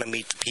there. I want to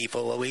meet the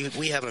people. Well,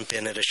 we haven't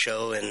been at a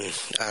show in,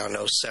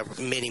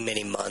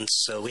 many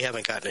months, so we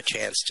haven't gotten a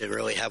chance to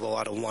really have a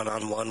lot of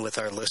one-on-one with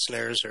our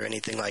listeners or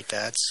anything like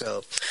that.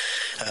 So,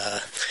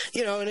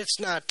 and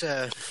it's not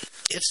a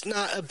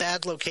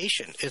bad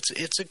location.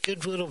 It's a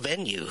good little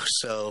venue.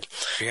 So,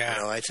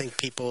 yeah. I think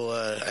people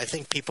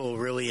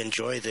really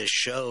enjoy this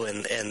show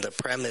and the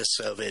premise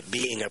of it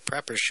being a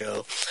prepper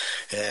show.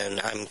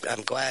 And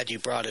I'm glad you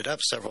brought it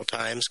up several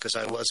times, because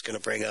I was going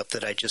to bring up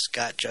that I just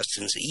got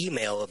Justin's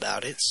email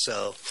about it,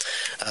 so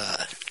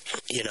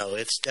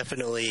it's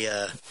definitely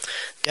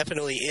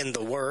in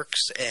the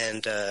works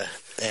and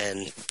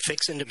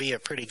fixing to be a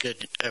pretty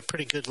good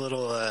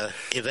little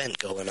event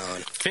going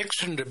on.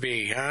 Fixing to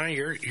be, huh?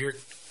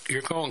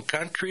 You're going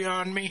country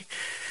on me?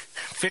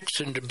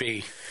 Fixing to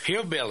be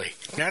hillbilly.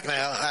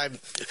 Well, I'm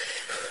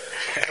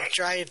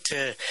trying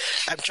to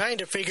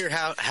figure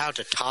out how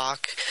to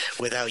talk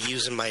without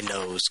using my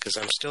nose, because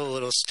I'm still a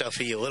little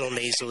stuffy, a little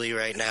nasally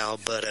right now.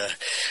 But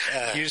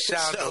you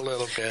sound a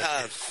little bit.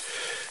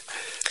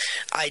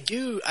 I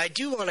do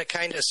want to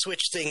kind of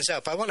switch things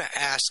up. I want to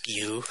ask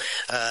you.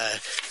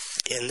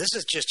 And this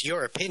is just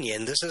your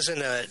opinion. This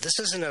isn't a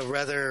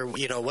rather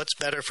what's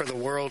better for the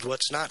world,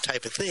 what's not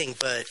type of thing.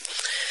 But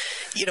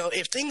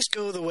if things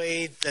go the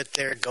way that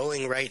they're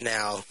going right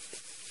now,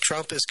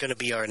 Trump is going to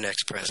be our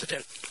next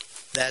president.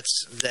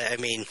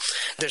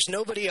 There's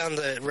nobody on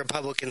the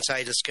Republican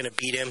side that's going to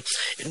beat him.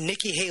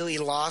 Nikki Haley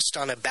lost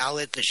on a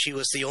ballot that she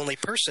was the only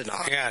person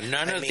on. Yeah,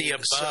 none of the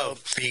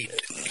above beat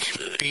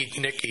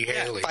Nikki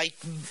Haley.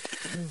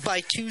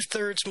 By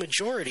 2/3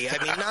 majority.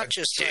 Not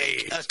just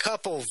like a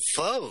couple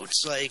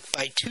votes. Like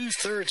by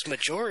 2/3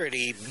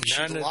 majority,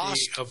 she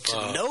lost to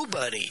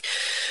nobody.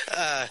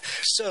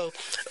 So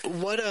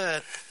what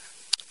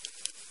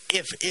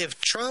if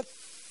Trump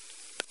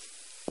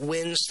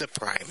wins the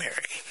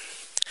primary,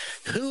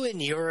 who, in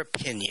your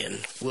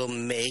opinion, will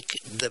make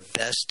the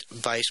best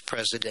vice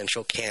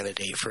presidential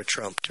candidate for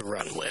Trump to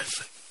run with?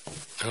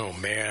 Oh,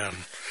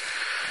 man.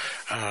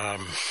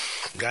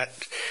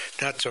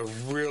 That's a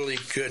really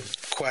good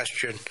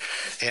question,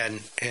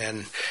 and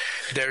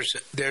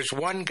there's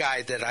one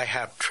guy that I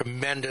have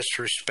tremendous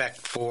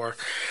respect for.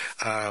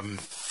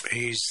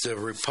 He's the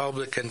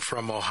Republican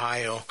from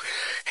Ohio,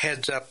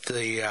 heads up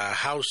the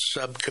House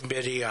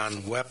Subcommittee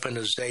on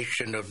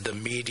Weaponization of the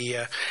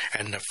Media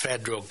and the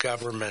Federal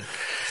Government,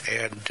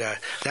 and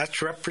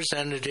that's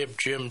Representative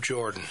Jim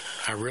Jordan.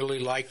 I really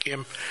like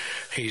him.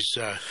 He's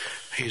a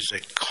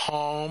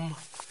calm,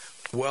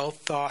 well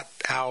thought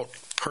out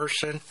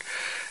person,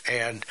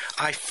 and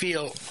I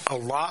feel a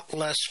lot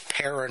less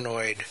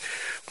paranoid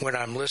when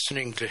I'm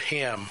listening to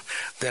him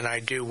than I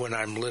do when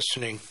I'm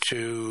listening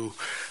to,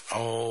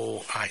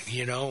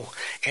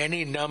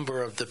 any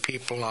number of the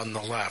people on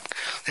the left.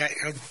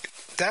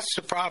 That's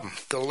the problem.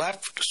 The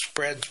left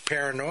spreads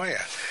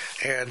paranoia,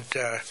 and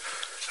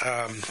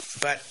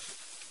but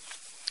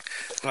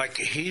like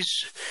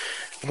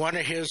one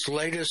of his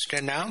latest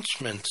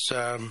announcements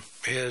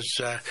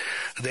is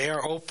they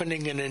are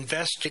opening an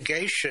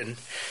investigation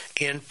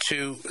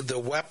into the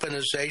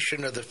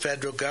weaponization of the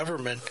federal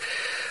government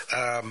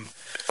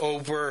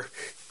over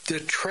the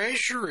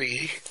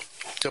Treasury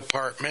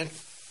Department.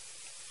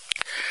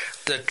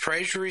 The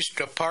Treasury's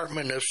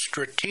Department of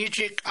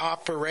Strategic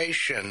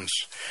Operations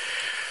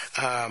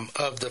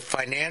of the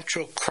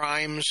Financial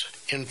Crimes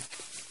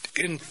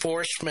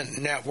Enforcement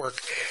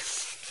Network.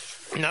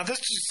 Now, this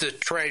is the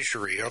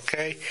Treasury,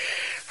 okay?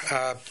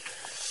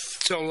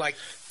 So, like,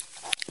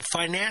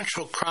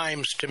 financial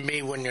crimes to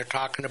me, when you're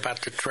talking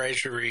about the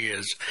Treasury,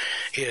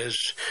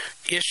 is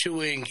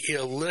issuing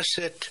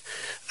illicit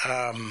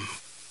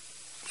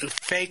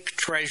fake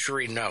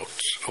Treasury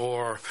notes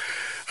or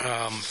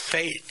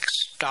fake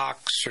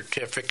stock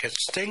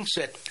certificates, things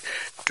that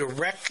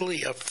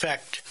directly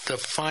affect the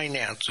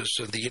finances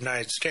of the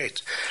United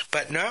States.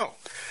 But no,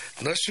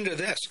 listen to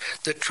this.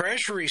 The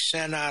Treasury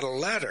sent out a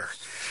letter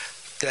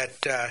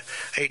that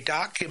a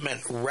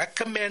document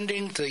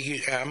recommending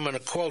I'm going to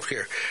quote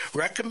here,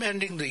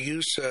 recommending the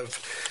use of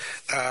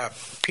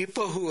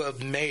people who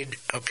have made,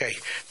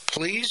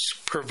 please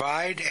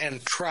provide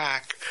and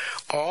track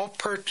all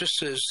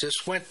purchases.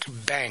 This went to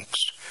banks.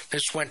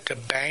 This went to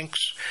banks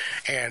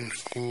and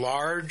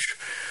large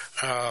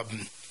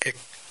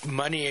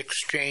money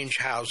exchange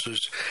houses.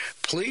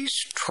 Please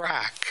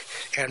track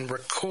and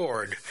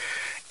record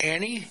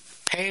any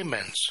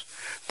payments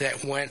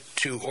that went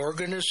to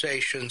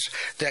organizations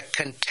that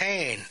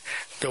contain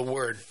the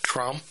word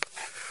Trump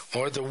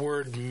or the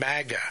word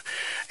MAGA.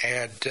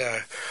 And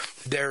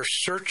they're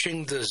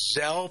searching the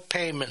Zelle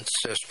payment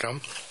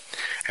system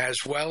as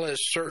well as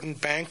certain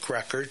bank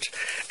records.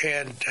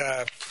 And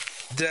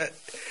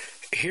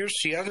here's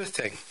the other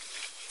thing.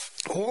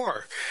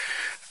 Or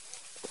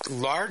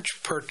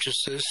large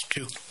purchases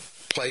to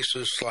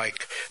places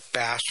like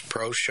Bass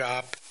Pro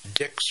Shop,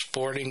 Dick's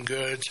Sporting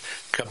Goods,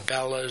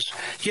 Cabela's,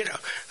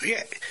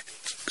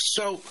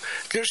 So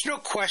there's no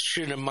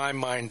question in my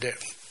mind that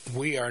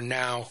we are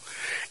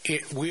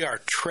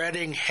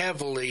treading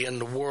heavily in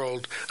the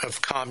world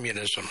of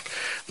communism.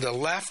 The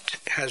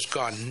left has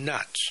gone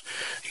nuts.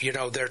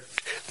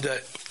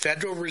 The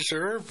Federal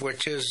Reserve,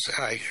 which is,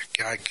 I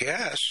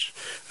guess,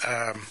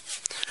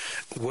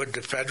 would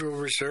the Federal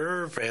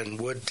Reserve and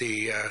would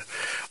the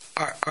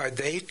are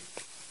they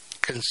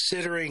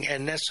considering,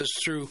 and this is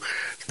through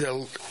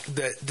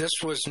this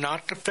was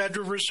not the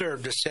Federal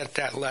Reserve that sent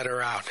that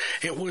letter out.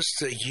 It was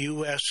the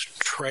U.S.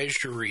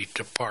 Treasury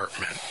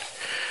Department.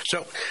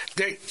 So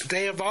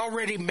they have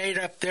already made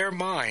up their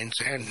minds,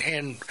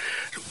 and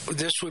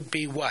this would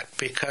be what?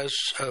 Because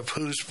of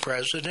who's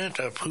president,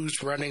 of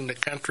who's running the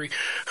country?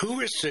 Who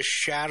is the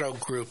shadow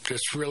group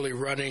that's really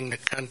running the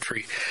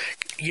country?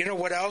 You know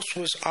what else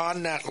was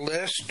on that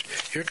list?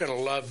 You're going to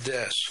love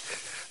this.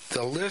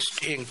 The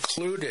list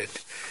included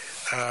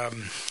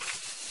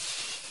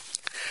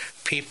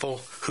people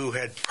who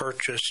had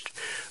purchased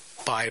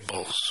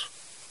Bibles.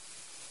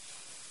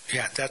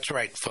 Yeah, that's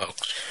right,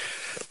 folks.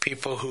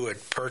 People who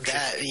had purchased...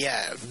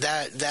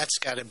 That's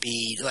got to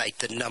be like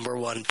the number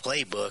one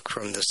playbook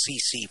from the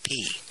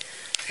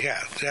CCP.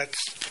 Yeah,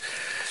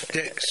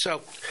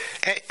 so,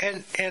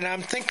 and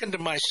I'm thinking to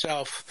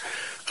myself,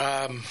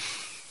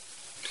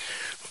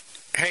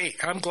 hey,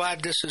 I'm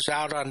glad this is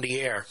out on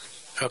the air,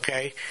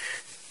 okay?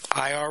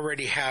 I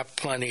already have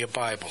plenty of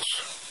Bibles,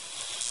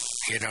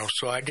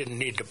 so I didn't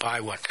need to buy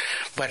one.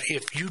 But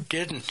if you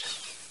did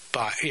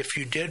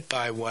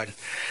buy one,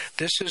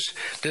 this is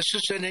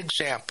an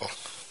example,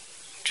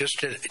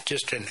 just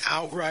an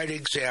outright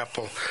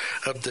example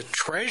of the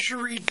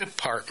Treasury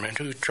Department,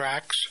 who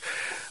tracks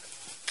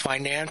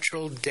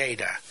financial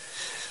data,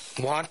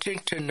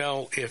 wanting to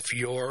know if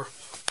you're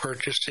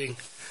purchasing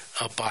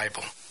a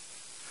Bible,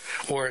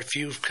 or if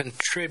you've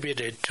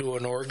contributed to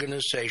an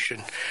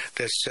organization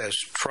that says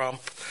Trump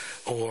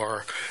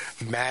or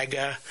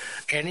MAGA,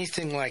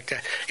 anything like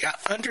that. Yeah,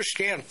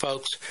 understand,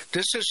 folks,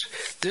 this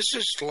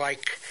is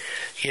like,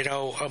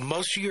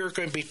 most of you are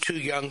going to be too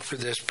young for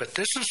this, but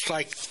this is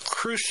like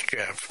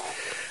Khrushchev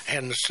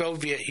and the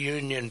Soviet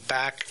Union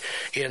back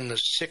in the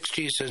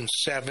 60s and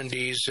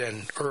 70s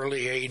and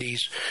early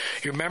 80s.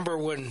 You remember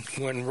when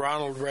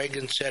Ronald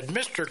Reagan said,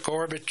 Mr.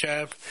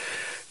 Gorbachev,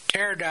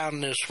 tear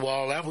down this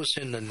wall? That was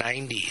in the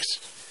 90s,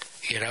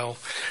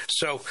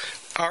 So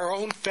our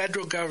own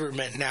federal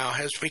government now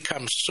has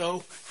become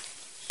so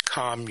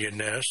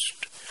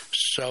communist,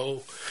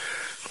 so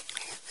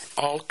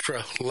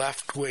ultra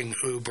left-wing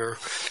uber.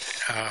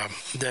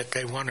 that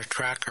they want to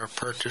track our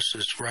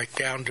purchases right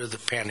down to the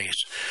pennies.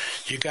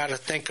 You got to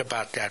think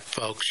about that,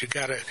 folks. You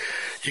got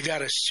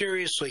to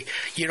seriously.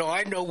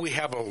 I know we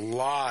have a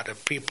lot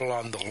of people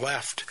on the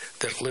left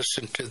that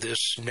listen to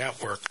this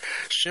network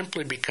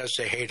simply because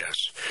they hate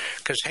us.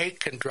 Because hate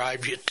can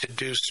drive you to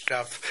do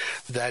stuff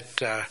that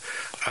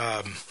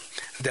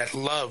that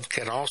love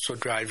can also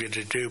drive you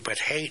to do, but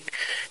hate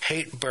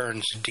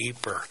burns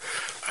deeper.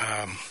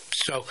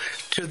 So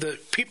to the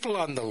people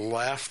on the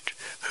left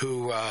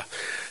who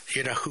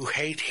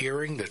hate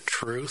hearing the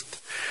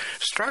truth,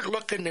 start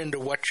looking into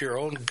what your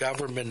own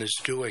government is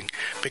doing,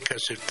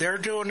 because if they're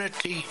doing it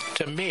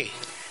to me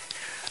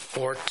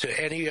or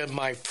to any of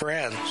my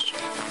friends,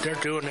 they're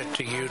doing it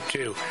to you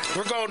too.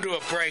 We're going to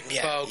a break,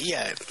 folks.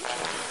 Yeah.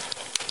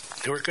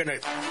 We're going to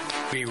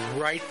be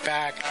right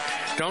back.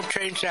 Don't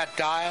change that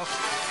dial.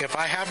 If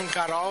I haven't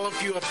got all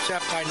of you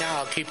upset by now,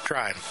 I'll keep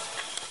trying.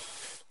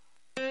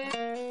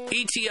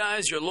 ETI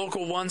is your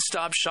local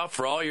one-stop shop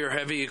for all your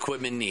heavy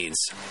equipment needs.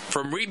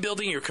 From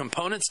rebuilding your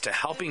components to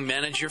helping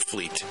manage your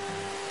fleet,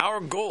 our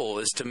goal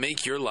is to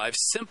make your life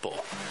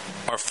simple.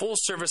 Our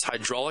full-service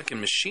hydraulic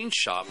and machine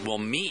shop will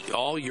meet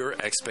all your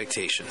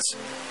expectations.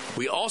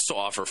 We also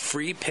offer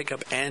free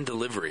pickup and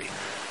delivery.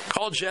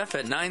 Call Jeff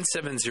at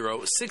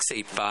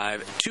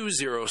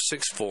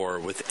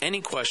 970-685-2064 with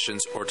any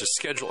questions or to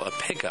schedule a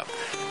pickup.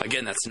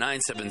 Again, that's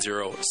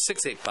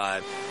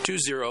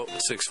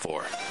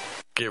 970-685-2064.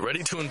 Get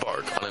ready to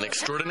embark on an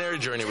extraordinary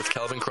journey with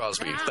Kelvin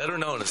Crosby, better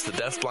known as the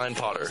Deaf Blind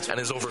Potter, and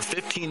his over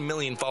 15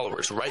 million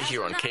followers right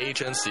here on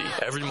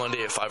KHNC every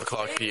Monday at 5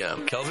 o'clock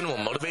p.m. Kelvin will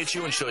motivate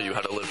you and show you how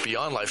to live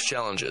beyond life's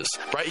challenges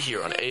right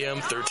here on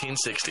AM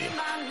 1360.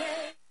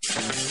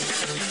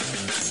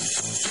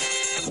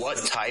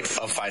 What type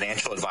of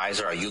financial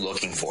advisor are you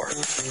looking for?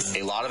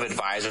 A lot of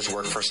advisors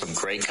work for some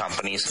great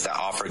companies that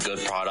offer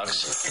good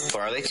products, but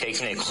are they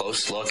taking a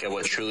close look at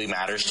what truly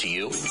matters to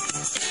you?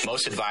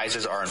 Most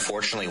advisors are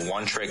unfortunately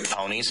one-trick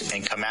ponies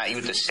and come at you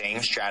with the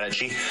same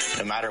strategy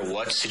no matter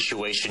what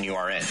situation you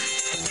are in.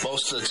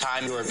 Most of the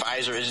time, your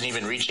advisor isn't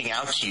even reaching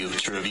out to you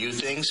to review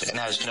things and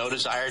has no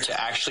desire to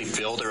actually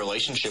build a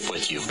relationship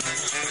with you.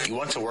 You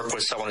want to work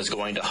with someone who's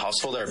going to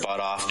hustle their butt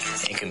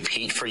off and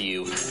compete for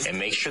you and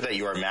make sure that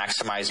you are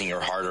maximizing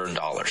your hard-earned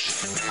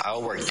dollars. I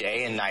will work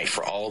day and night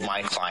for all of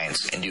my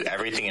clients and do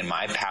everything in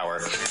my power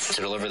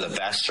to deliver the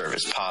best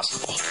service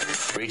possible.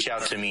 Reach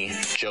out to me,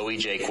 Joey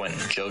Jaquin,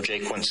 Joe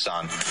Jaquin's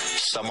son,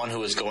 someone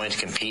who is going to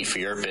compete for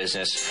your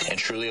business and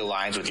truly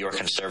aligns with your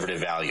conservative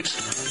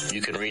values.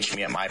 You can reach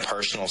me at my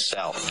personal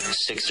cell,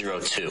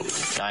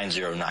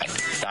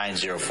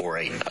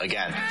 602-909-9048.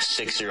 Again,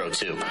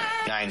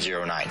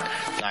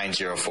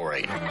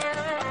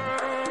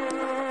 602-909-9048.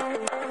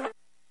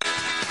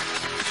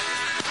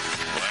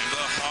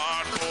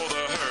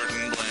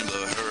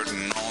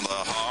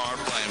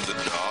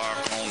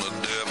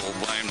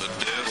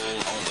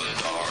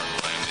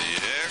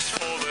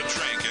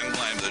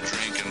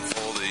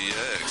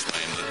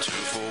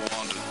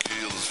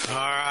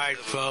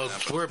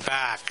 Folks, we're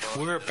back.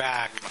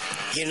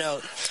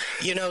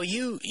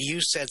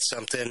 You said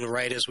something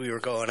right as we were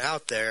going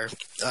out there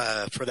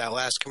for that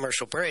last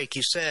commercial break.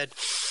 You said,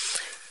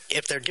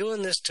 if they're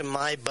doing this to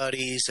my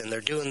buddies and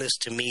they're doing this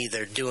to me,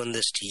 they're doing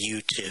this to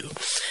you too.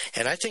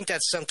 And I think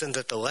that's something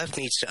that the left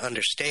needs to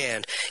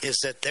understand, is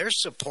that their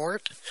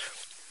support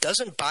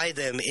doesn't buy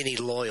them any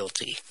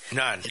loyalty.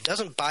 None. It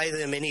doesn't buy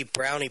them any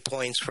brownie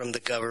points from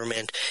the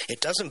government. It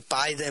doesn't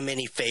buy them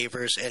any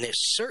favors, and it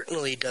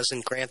certainly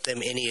doesn't grant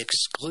them any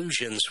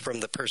exclusions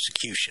from the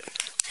persecution.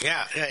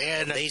 Yeah,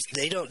 and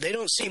they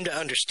don't seem to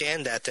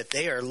understand that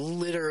they are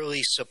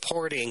literally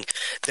supporting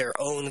their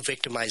own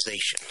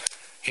victimization.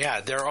 Yeah,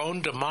 their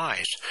own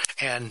demise.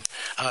 And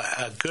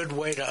a good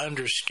way to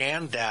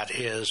understand that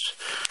is,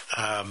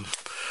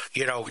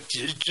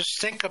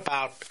 just think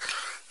about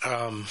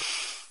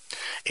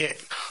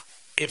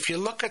if you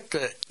look at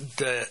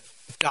the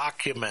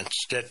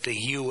documents that the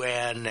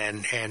UN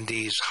and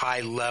these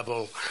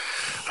high-level,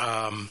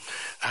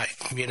 I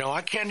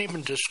can't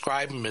even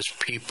describe them as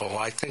people.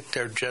 I think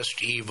they're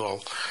just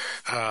evil.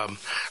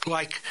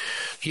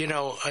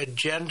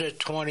 Agenda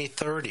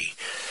 2030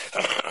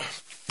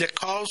 that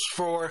calls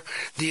for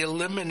the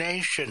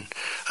elimination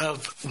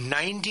of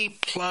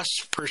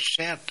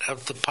 90+%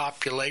 of the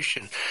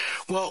population.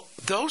 Well,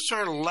 those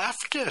are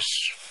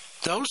leftists.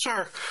 Those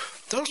are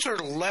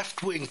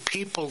left-wing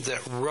people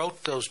that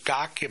wrote those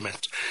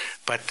documents,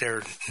 but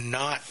they're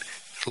not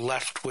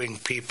left-wing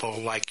people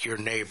like your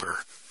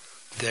neighbor.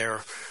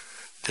 They're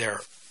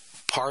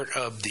part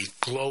of the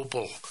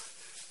global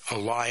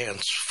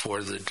alliance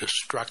for the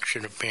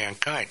destruction of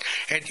mankind.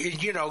 And,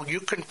 you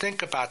can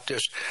think about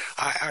this.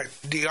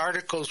 The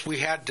articles we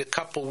had a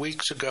couple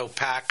weeks ago,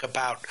 Pac,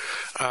 about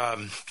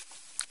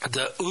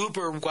the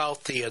uber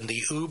wealthy and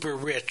the uber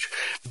rich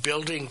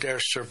building their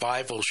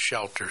survival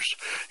shelters.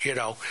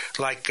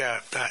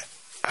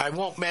 I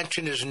won't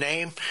mention his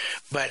name,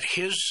 but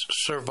his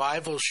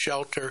survival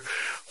shelter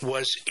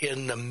was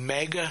in the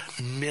mega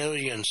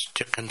millions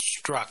to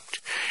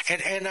construct.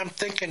 And I'm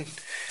thinking,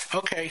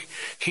 okay,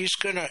 he's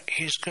gonna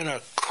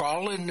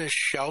crawl in this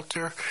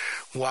shelter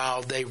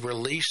while they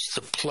release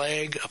the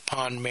plague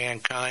upon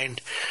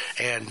mankind,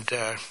 and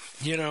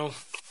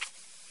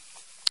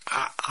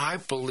I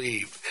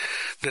believe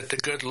that the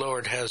good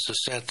Lord has a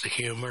sense of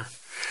humor.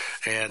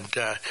 And,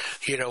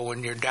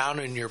 when you're down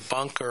in your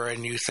bunker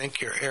and you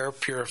think your air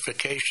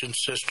purification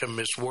system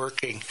is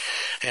working,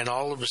 and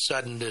all of a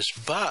sudden this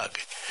bug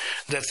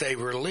that they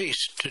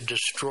released to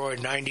destroy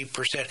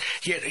 90%.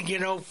 Yet,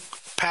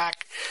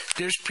 Pac,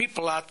 there's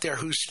people out there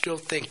who still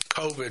think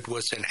COVID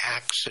was an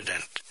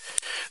accident,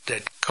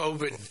 that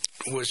COVID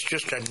was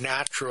just a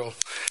natural,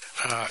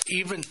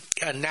 even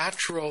a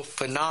natural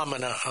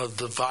phenomena of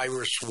the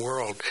virus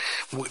world,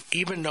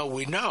 even though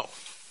we know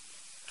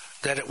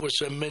that it was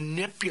a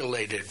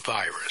manipulated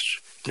virus,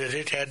 that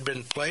it had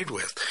been played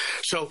with.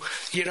 So,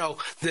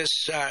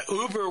 this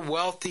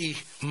uber-wealthy,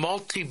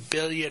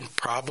 multi-billion,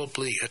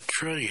 probably a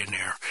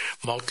trillionaire,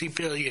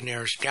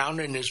 multi-billionaire's down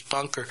in his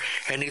bunker,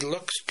 and he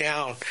looks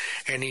down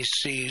and he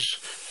sees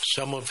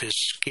some of his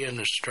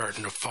skin is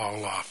starting to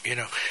fall off.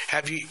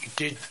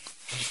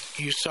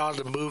 You saw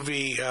the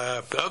movie,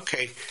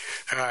 okay,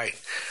 all right,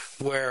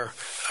 where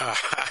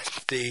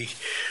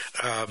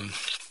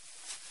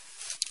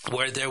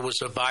where there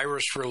was a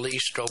virus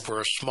released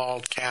over a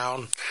small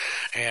town,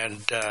 and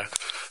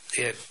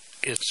it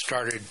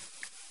started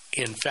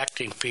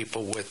infecting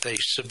people with a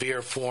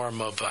severe form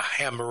of a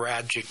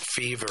hemorrhagic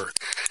fever.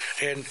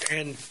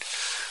 And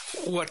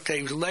what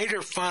they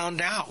later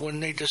found out when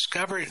they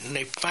discovered it, and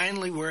they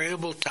finally were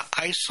able to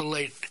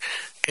isolate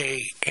an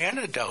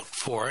antidote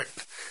for it,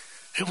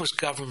 it was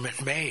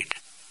government made.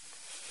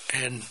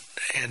 And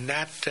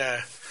that's...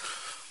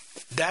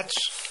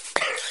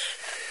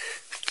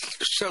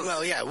 So,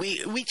 well, yeah,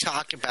 we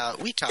talked about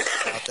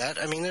that.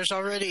 I mean,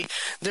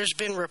 there's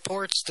been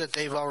reports that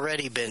they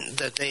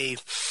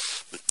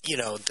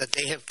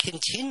have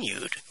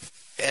continued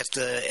at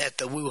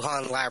the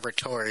Wuhan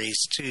laboratories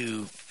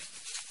to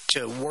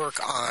work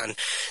on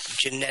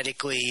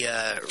genetically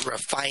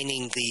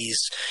refining these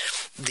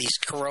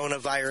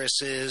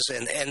coronaviruses,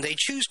 and they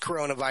choose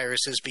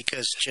coronaviruses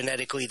because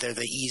genetically they're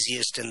the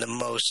easiest and the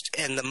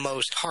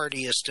most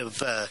hardiest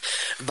of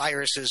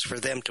viruses for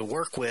them to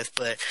work with,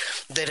 but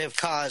that have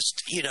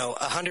caused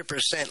 100%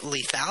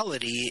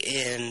 lethality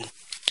in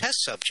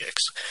test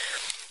subjects.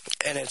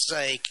 And it's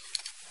like,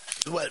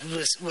 what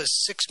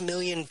was 6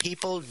 million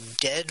people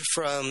dead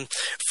from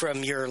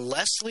your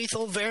less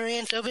lethal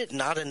variant of it?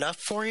 Not enough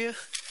for you?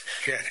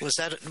 Yeah. Was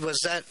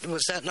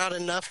that not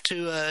enough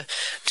to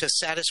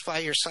satisfy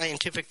your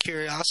scientific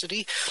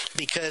curiosity?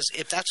 Because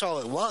if that's all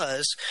it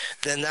was,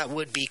 then that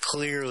would be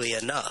clearly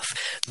enough.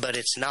 But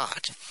it's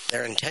not.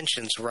 Their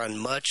intentions run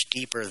much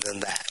deeper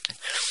than that.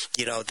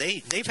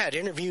 They've had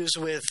interviews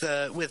with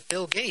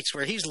Bill Gates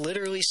where he's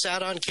literally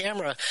sat on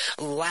camera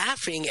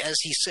laughing as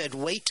he said,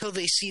 "Wait till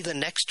they see the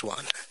next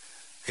one."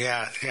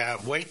 Yeah.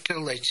 Wait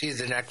till they see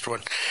the next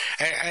one,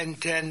 and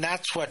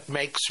that's what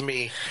makes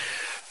me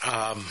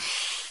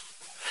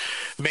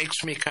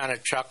kind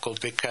of chuckle,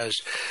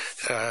 because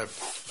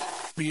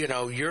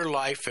your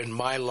life and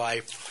my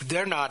life,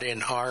 they're not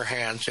in our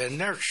hands,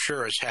 and they're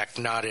sure as heck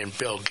not in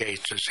Bill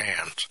Gates'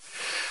 hands.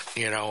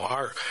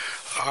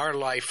 Our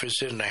life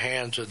is in the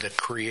hands of the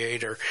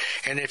Creator,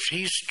 and if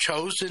He's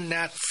chosen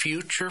that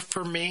future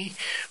for me,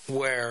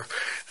 where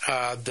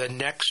the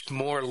next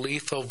more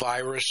lethal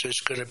virus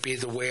is going to be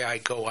the way I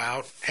go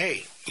out,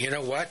 hey, you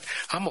know what?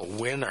 I'm a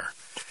winner.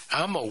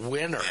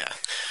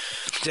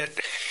 Yeah.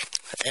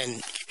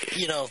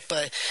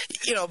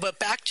 But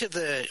back to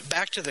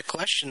the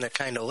question that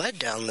kind of led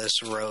down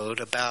this road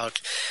about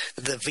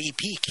the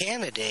VP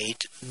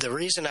candidate. The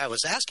reason I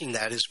was asking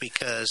that is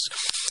because,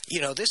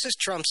 this is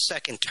Trump's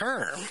second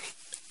term.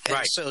 And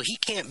right. So he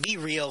can't be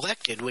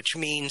reelected, which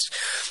means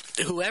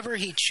whoever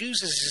he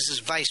chooses as his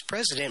vice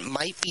president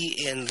might be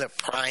in the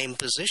prime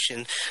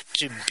position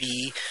to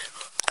be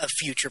a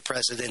future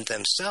president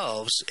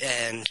themselves,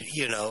 and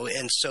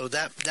so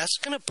that's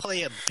going to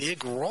play a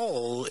big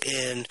role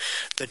in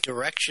the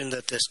direction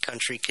that this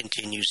country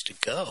continues to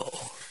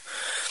go.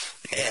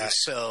 Yeah. And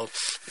so,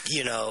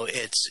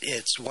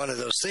 it's one of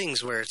those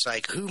things where it's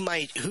like, who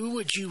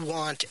would you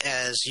want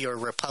as your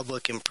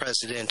Republican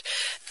president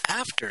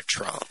after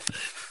Trump?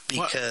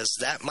 Because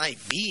that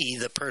might be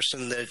the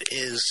person that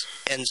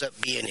ends up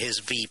being his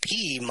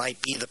VP,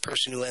 might be the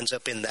person who ends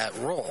up in that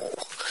role.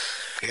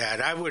 Yeah,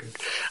 and I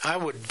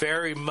would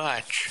very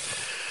much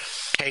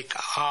take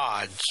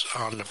odds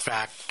on the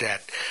fact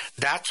that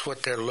that's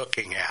what they're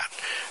looking at.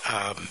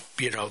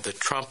 The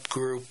Trump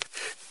group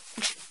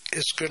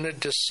is going to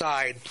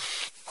decide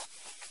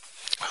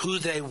who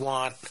they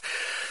want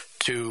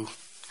to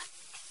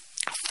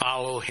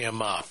follow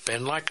him up.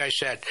 And like I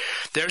said,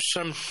 there's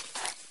some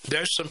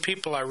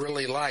people I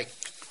really like.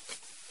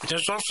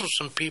 There's also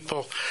some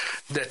people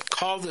that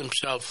call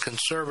themselves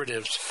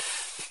conservatives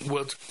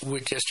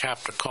we just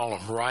have to call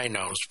them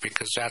rhinos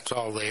because that's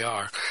all they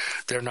are.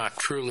 They're not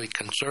truly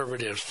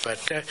conservatives.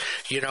 But,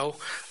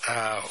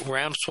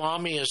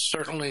 Ramaswamy has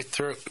certainly,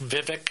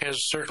 Vivek has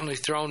certainly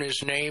thrown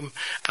his name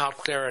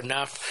out there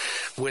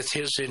enough with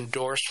his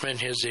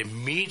endorsement, his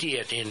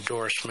immediate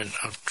endorsement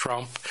of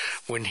Trump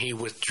when he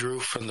withdrew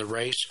from the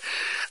race.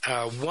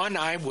 One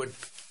I would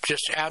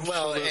just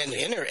absolutely... Well, and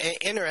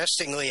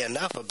interestingly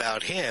enough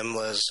about him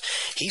was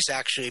he's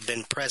actually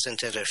been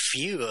present at a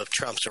few of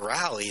Trump's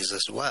rallies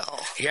as well.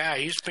 Yeah,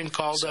 he's been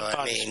called up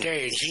on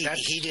stage.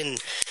 He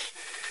didn't...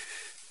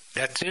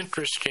 That's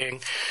interesting.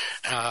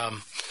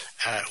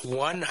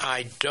 One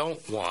I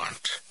don't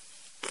want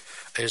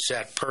is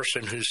that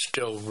person who's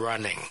still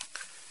running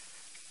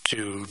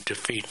to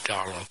defeat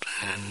Donald.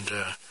 And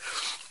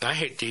I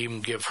hate to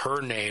even give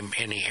her name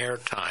any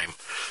airtime.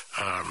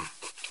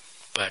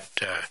 But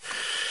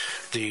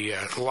the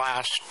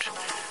last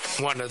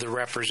one of the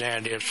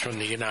representatives from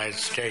the United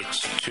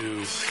States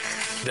to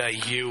the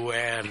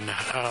UN.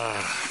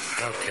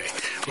 Okay.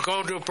 We're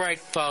going to a break,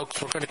 folks.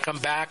 We're going to come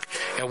back,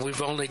 and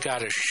we've only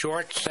got a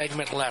short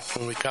segment left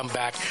when we come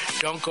back.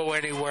 Don't go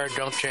anywhere.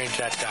 Don't change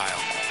that dial.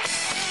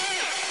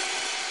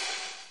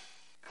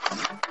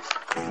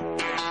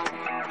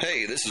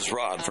 Hey, this is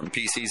Rod from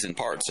PCs and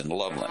Parts in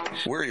Loveland.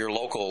 We're your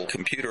local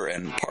computer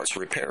and parts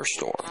repair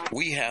store.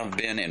 We have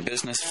been in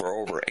business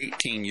for over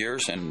 18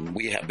 years, and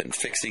we have been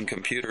fixing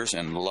computers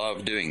and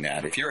love doing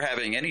that. If you're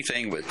having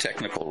anything with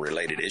technical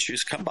related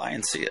issues, come by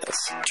and see us.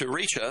 To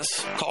reach us,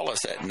 call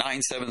us at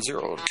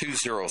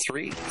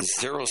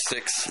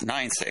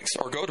 970-203-0696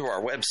 or go to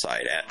our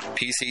website at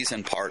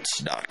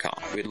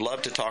pcsandparts.com. We'd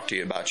love to talk to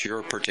you about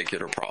your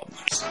particular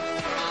problems.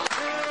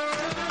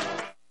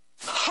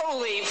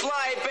 Holy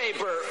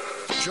flypaper!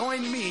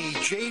 Join me,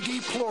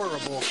 J.D.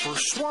 Plorable, for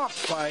Swamp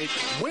Fight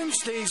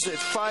Wednesdays at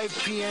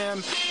 5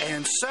 p.m.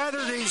 and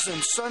Saturdays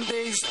and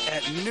Sundays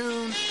at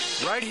noon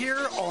right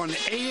here on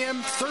AM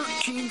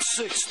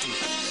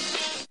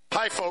 1360.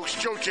 Hi, folks.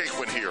 Joe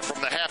Jaquin here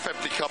from the Half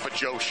Empty Cup of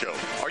Joe show.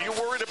 Are you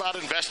worried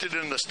about investing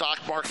in the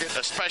stock market,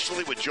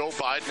 especially with Joe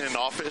Biden in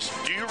office?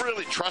 Do you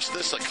really trust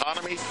this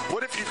economy?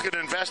 What if you could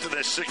invest in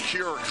a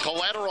secure,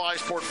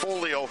 collateralized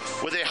portfolio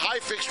with a high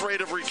fixed rate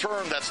of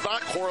return that's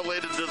not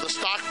correlated to the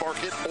stock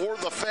market or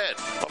the Fed?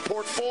 A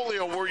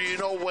portfolio where you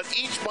know what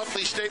each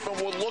monthly statement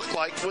will look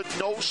like with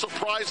no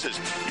surprises.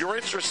 Your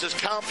interest is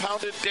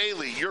compounded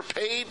daily. You're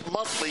paid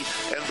monthly,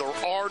 and there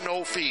are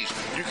no fees.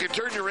 You can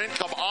turn your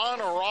income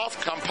on or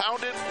off, compounded,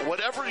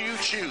 whatever you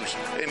choose.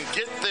 And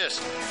get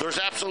this, there's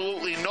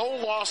absolutely no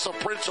loss of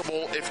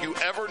principal if you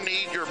ever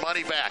need your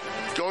money back.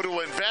 Go to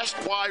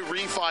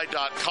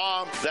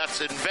investyrefi.com.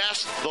 That's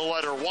invest, the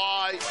letter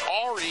Y,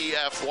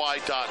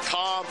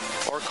 REFY.com,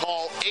 or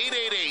call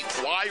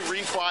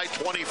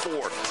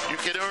 888-YREFI24. You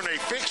can earn a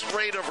fixed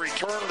rate of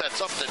return that's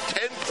up to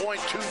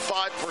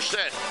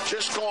 10.25%.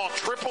 Just call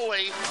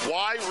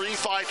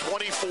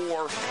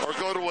 888-YREFI24 or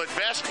go to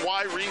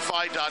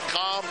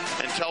investyrefi.com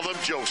and tell them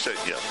Joe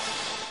sent you.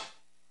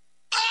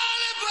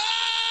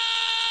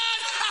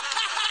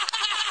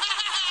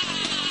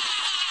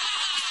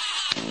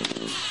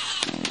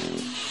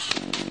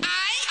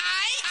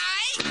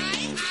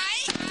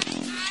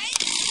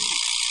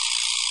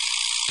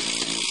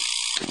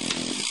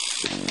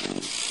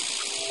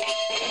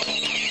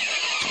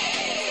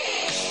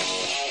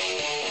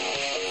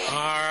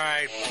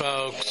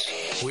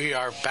 We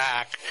are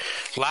back.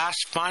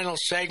 Last final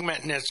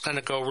segment, and it's going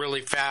to go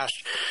really fast.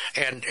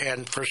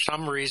 And for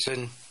some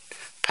reason,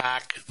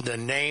 Pac, the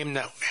name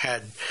that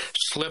had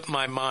slipped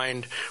my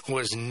mind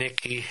was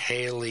Nikki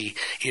Haley,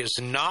 is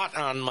not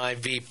on my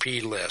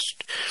VP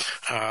list.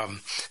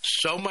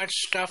 So much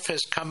stuff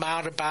has come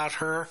out about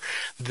her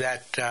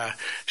that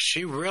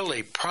she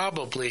really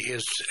probably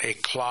is a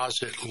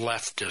closet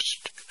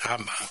leftist.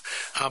 I'm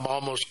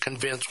almost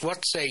convinced.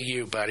 What say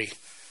you, buddy?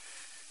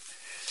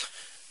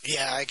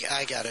 Yeah, I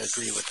got to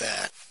agree with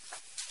that.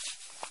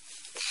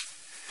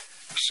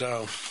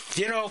 So,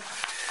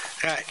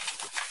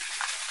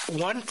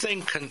 one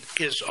thing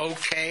is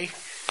okay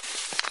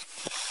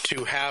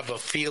to have a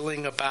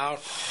feeling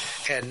about,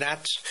 and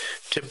that's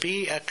to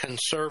be a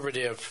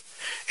conservative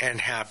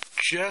and have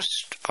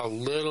just a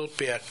little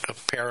bit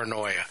of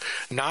paranoia.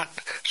 Not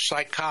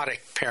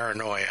psychotic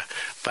paranoia,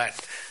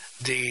 but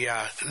the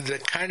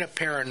kind of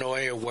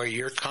paranoia where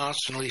you're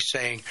constantly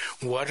saying,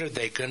 what are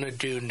they going to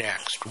do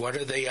next? What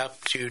are they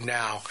up to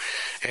now?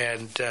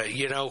 And,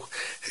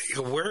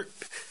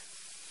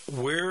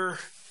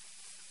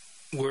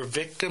 we're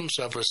victims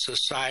of a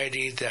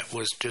society that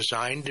was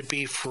designed to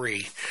be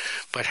free,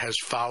 but has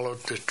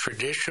followed the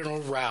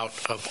traditional route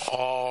of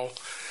all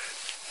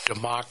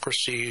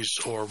democracies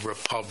or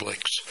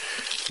republics,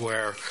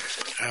 where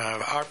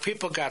our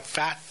people got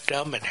fat,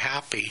 dumb, and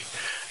happy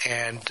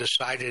and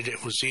decided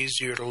it was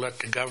easier to let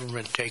the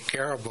government take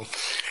care of them.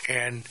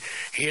 And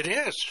it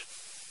is.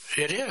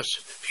 It is.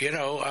 You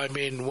know, I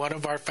mean, one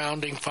of our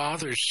founding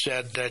fathers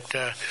said that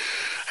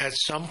at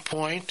some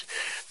point,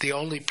 the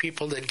only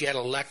people that get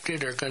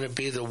elected are going to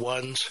be the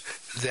ones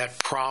that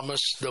promise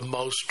the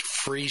most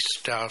free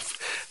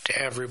stuff to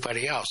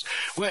everybody else.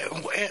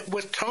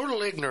 With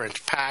total ignorance,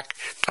 Pac,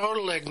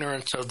 total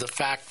ignorance of the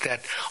fact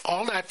that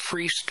all that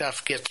free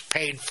stuff gets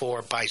paid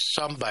for by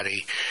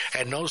somebody,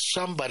 and those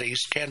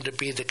somebodies tend to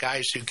be the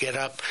guys who get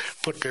up,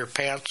 put their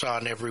pants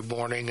on every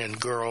morning, and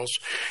girls,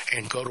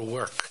 and go to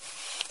work.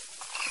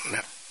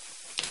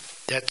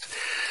 That's,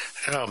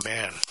 oh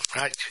man,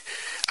 I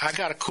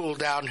got to cool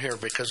down here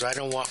because I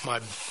don't want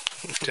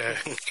to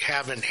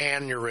have an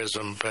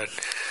aneurysm. But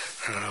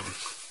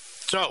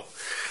so,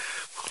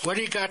 what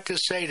do you got to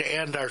say to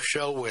end our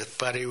show with,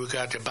 buddy? We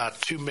got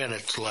about 2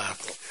 minutes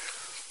left.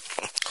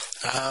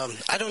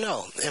 I don't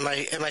know. Am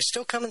I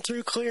still coming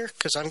through clear?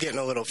 Because I'm getting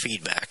a little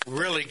feedback.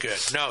 Really good.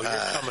 No, you're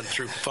coming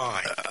through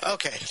fine.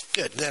 Okay,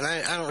 good. Then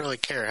I don't really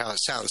care how it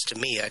sounds to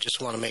me. I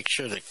just want to make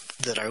sure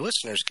that our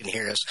listeners can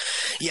hear us.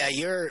 Yeah,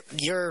 you're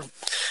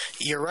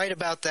right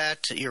about that.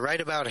 You're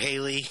right about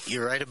Haley.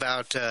 You're right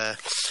about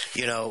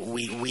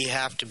we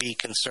have to be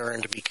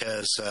concerned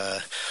because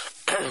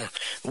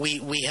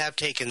we have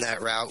taken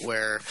that route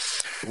where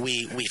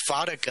we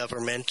fought a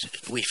government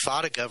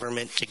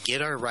to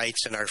get our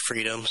rights and our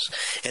freedoms,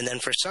 and then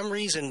for some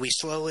reason we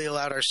slowly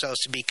allowed ourselves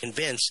to be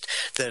convinced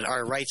that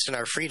our rights and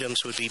our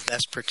freedoms would be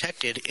best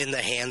protected in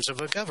the hands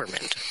of a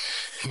government.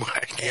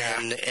 Yeah.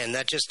 And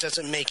that just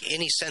doesn't make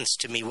any sense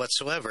to me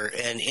whatsoever.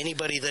 And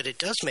anybody that it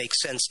does make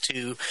sense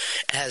to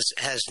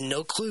has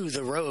no clue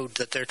the road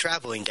that they're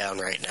traveling down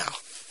right now.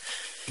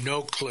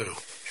 No clue.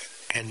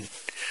 And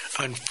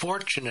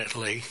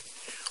unfortunately,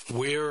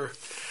 we're,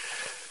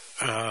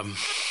 I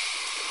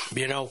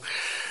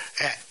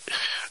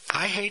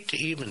hate to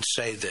even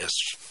say this,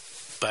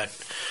 but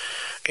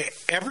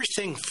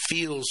everything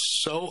feels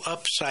so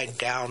upside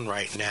down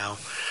right now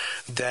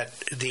that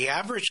the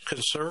average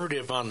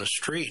conservative on the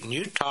street, and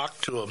you talk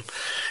to them,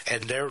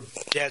 and they're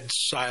dead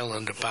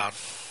silent about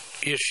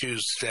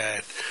issues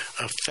that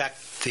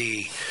affect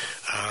the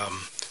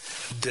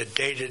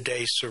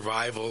day-to-day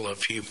survival of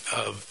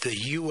the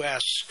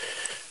U.S.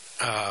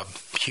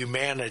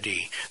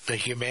 Humanity, the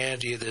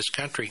humanity of this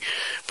country.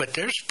 But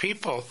there's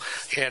people,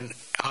 and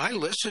I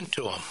listen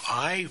to them.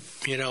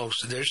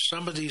 There's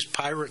some of these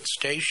pirate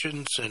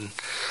stations, and,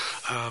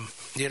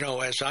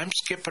 as I'm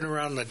skipping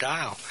around the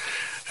dial,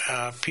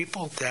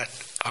 people that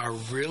are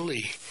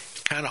really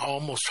kind of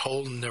almost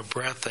holding their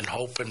breath and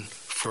hoping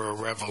for a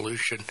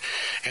revolution.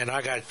 And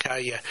I got to tell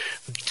you,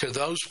 to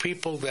those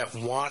people that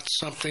want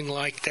something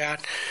like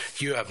that,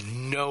 you have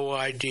no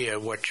idea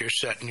what you're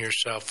setting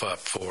yourself up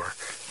for.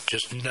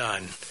 Just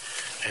none.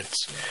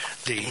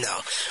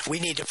 No, we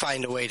need to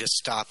find a way to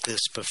stop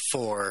this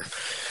before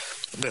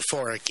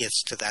it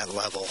gets to that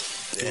level,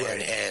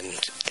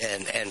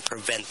 and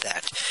prevent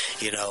that.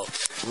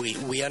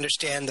 We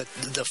understand that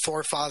the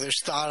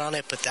forefathers thought on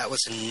it, but that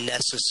was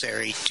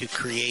necessary to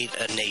create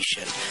a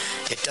nation.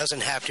 It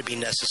doesn't have to be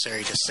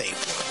necessary to save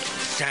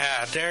one.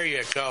 Yeah, there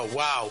you go.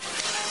 Wow.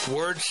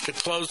 Words to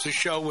close the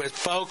show with,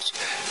 folks.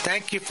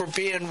 Thank you for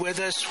being with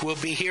us. We'll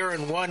be here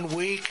in 1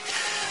 week.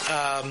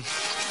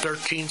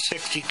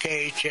 1360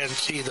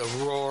 KHNC, the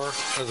roar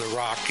of the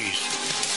Rockies.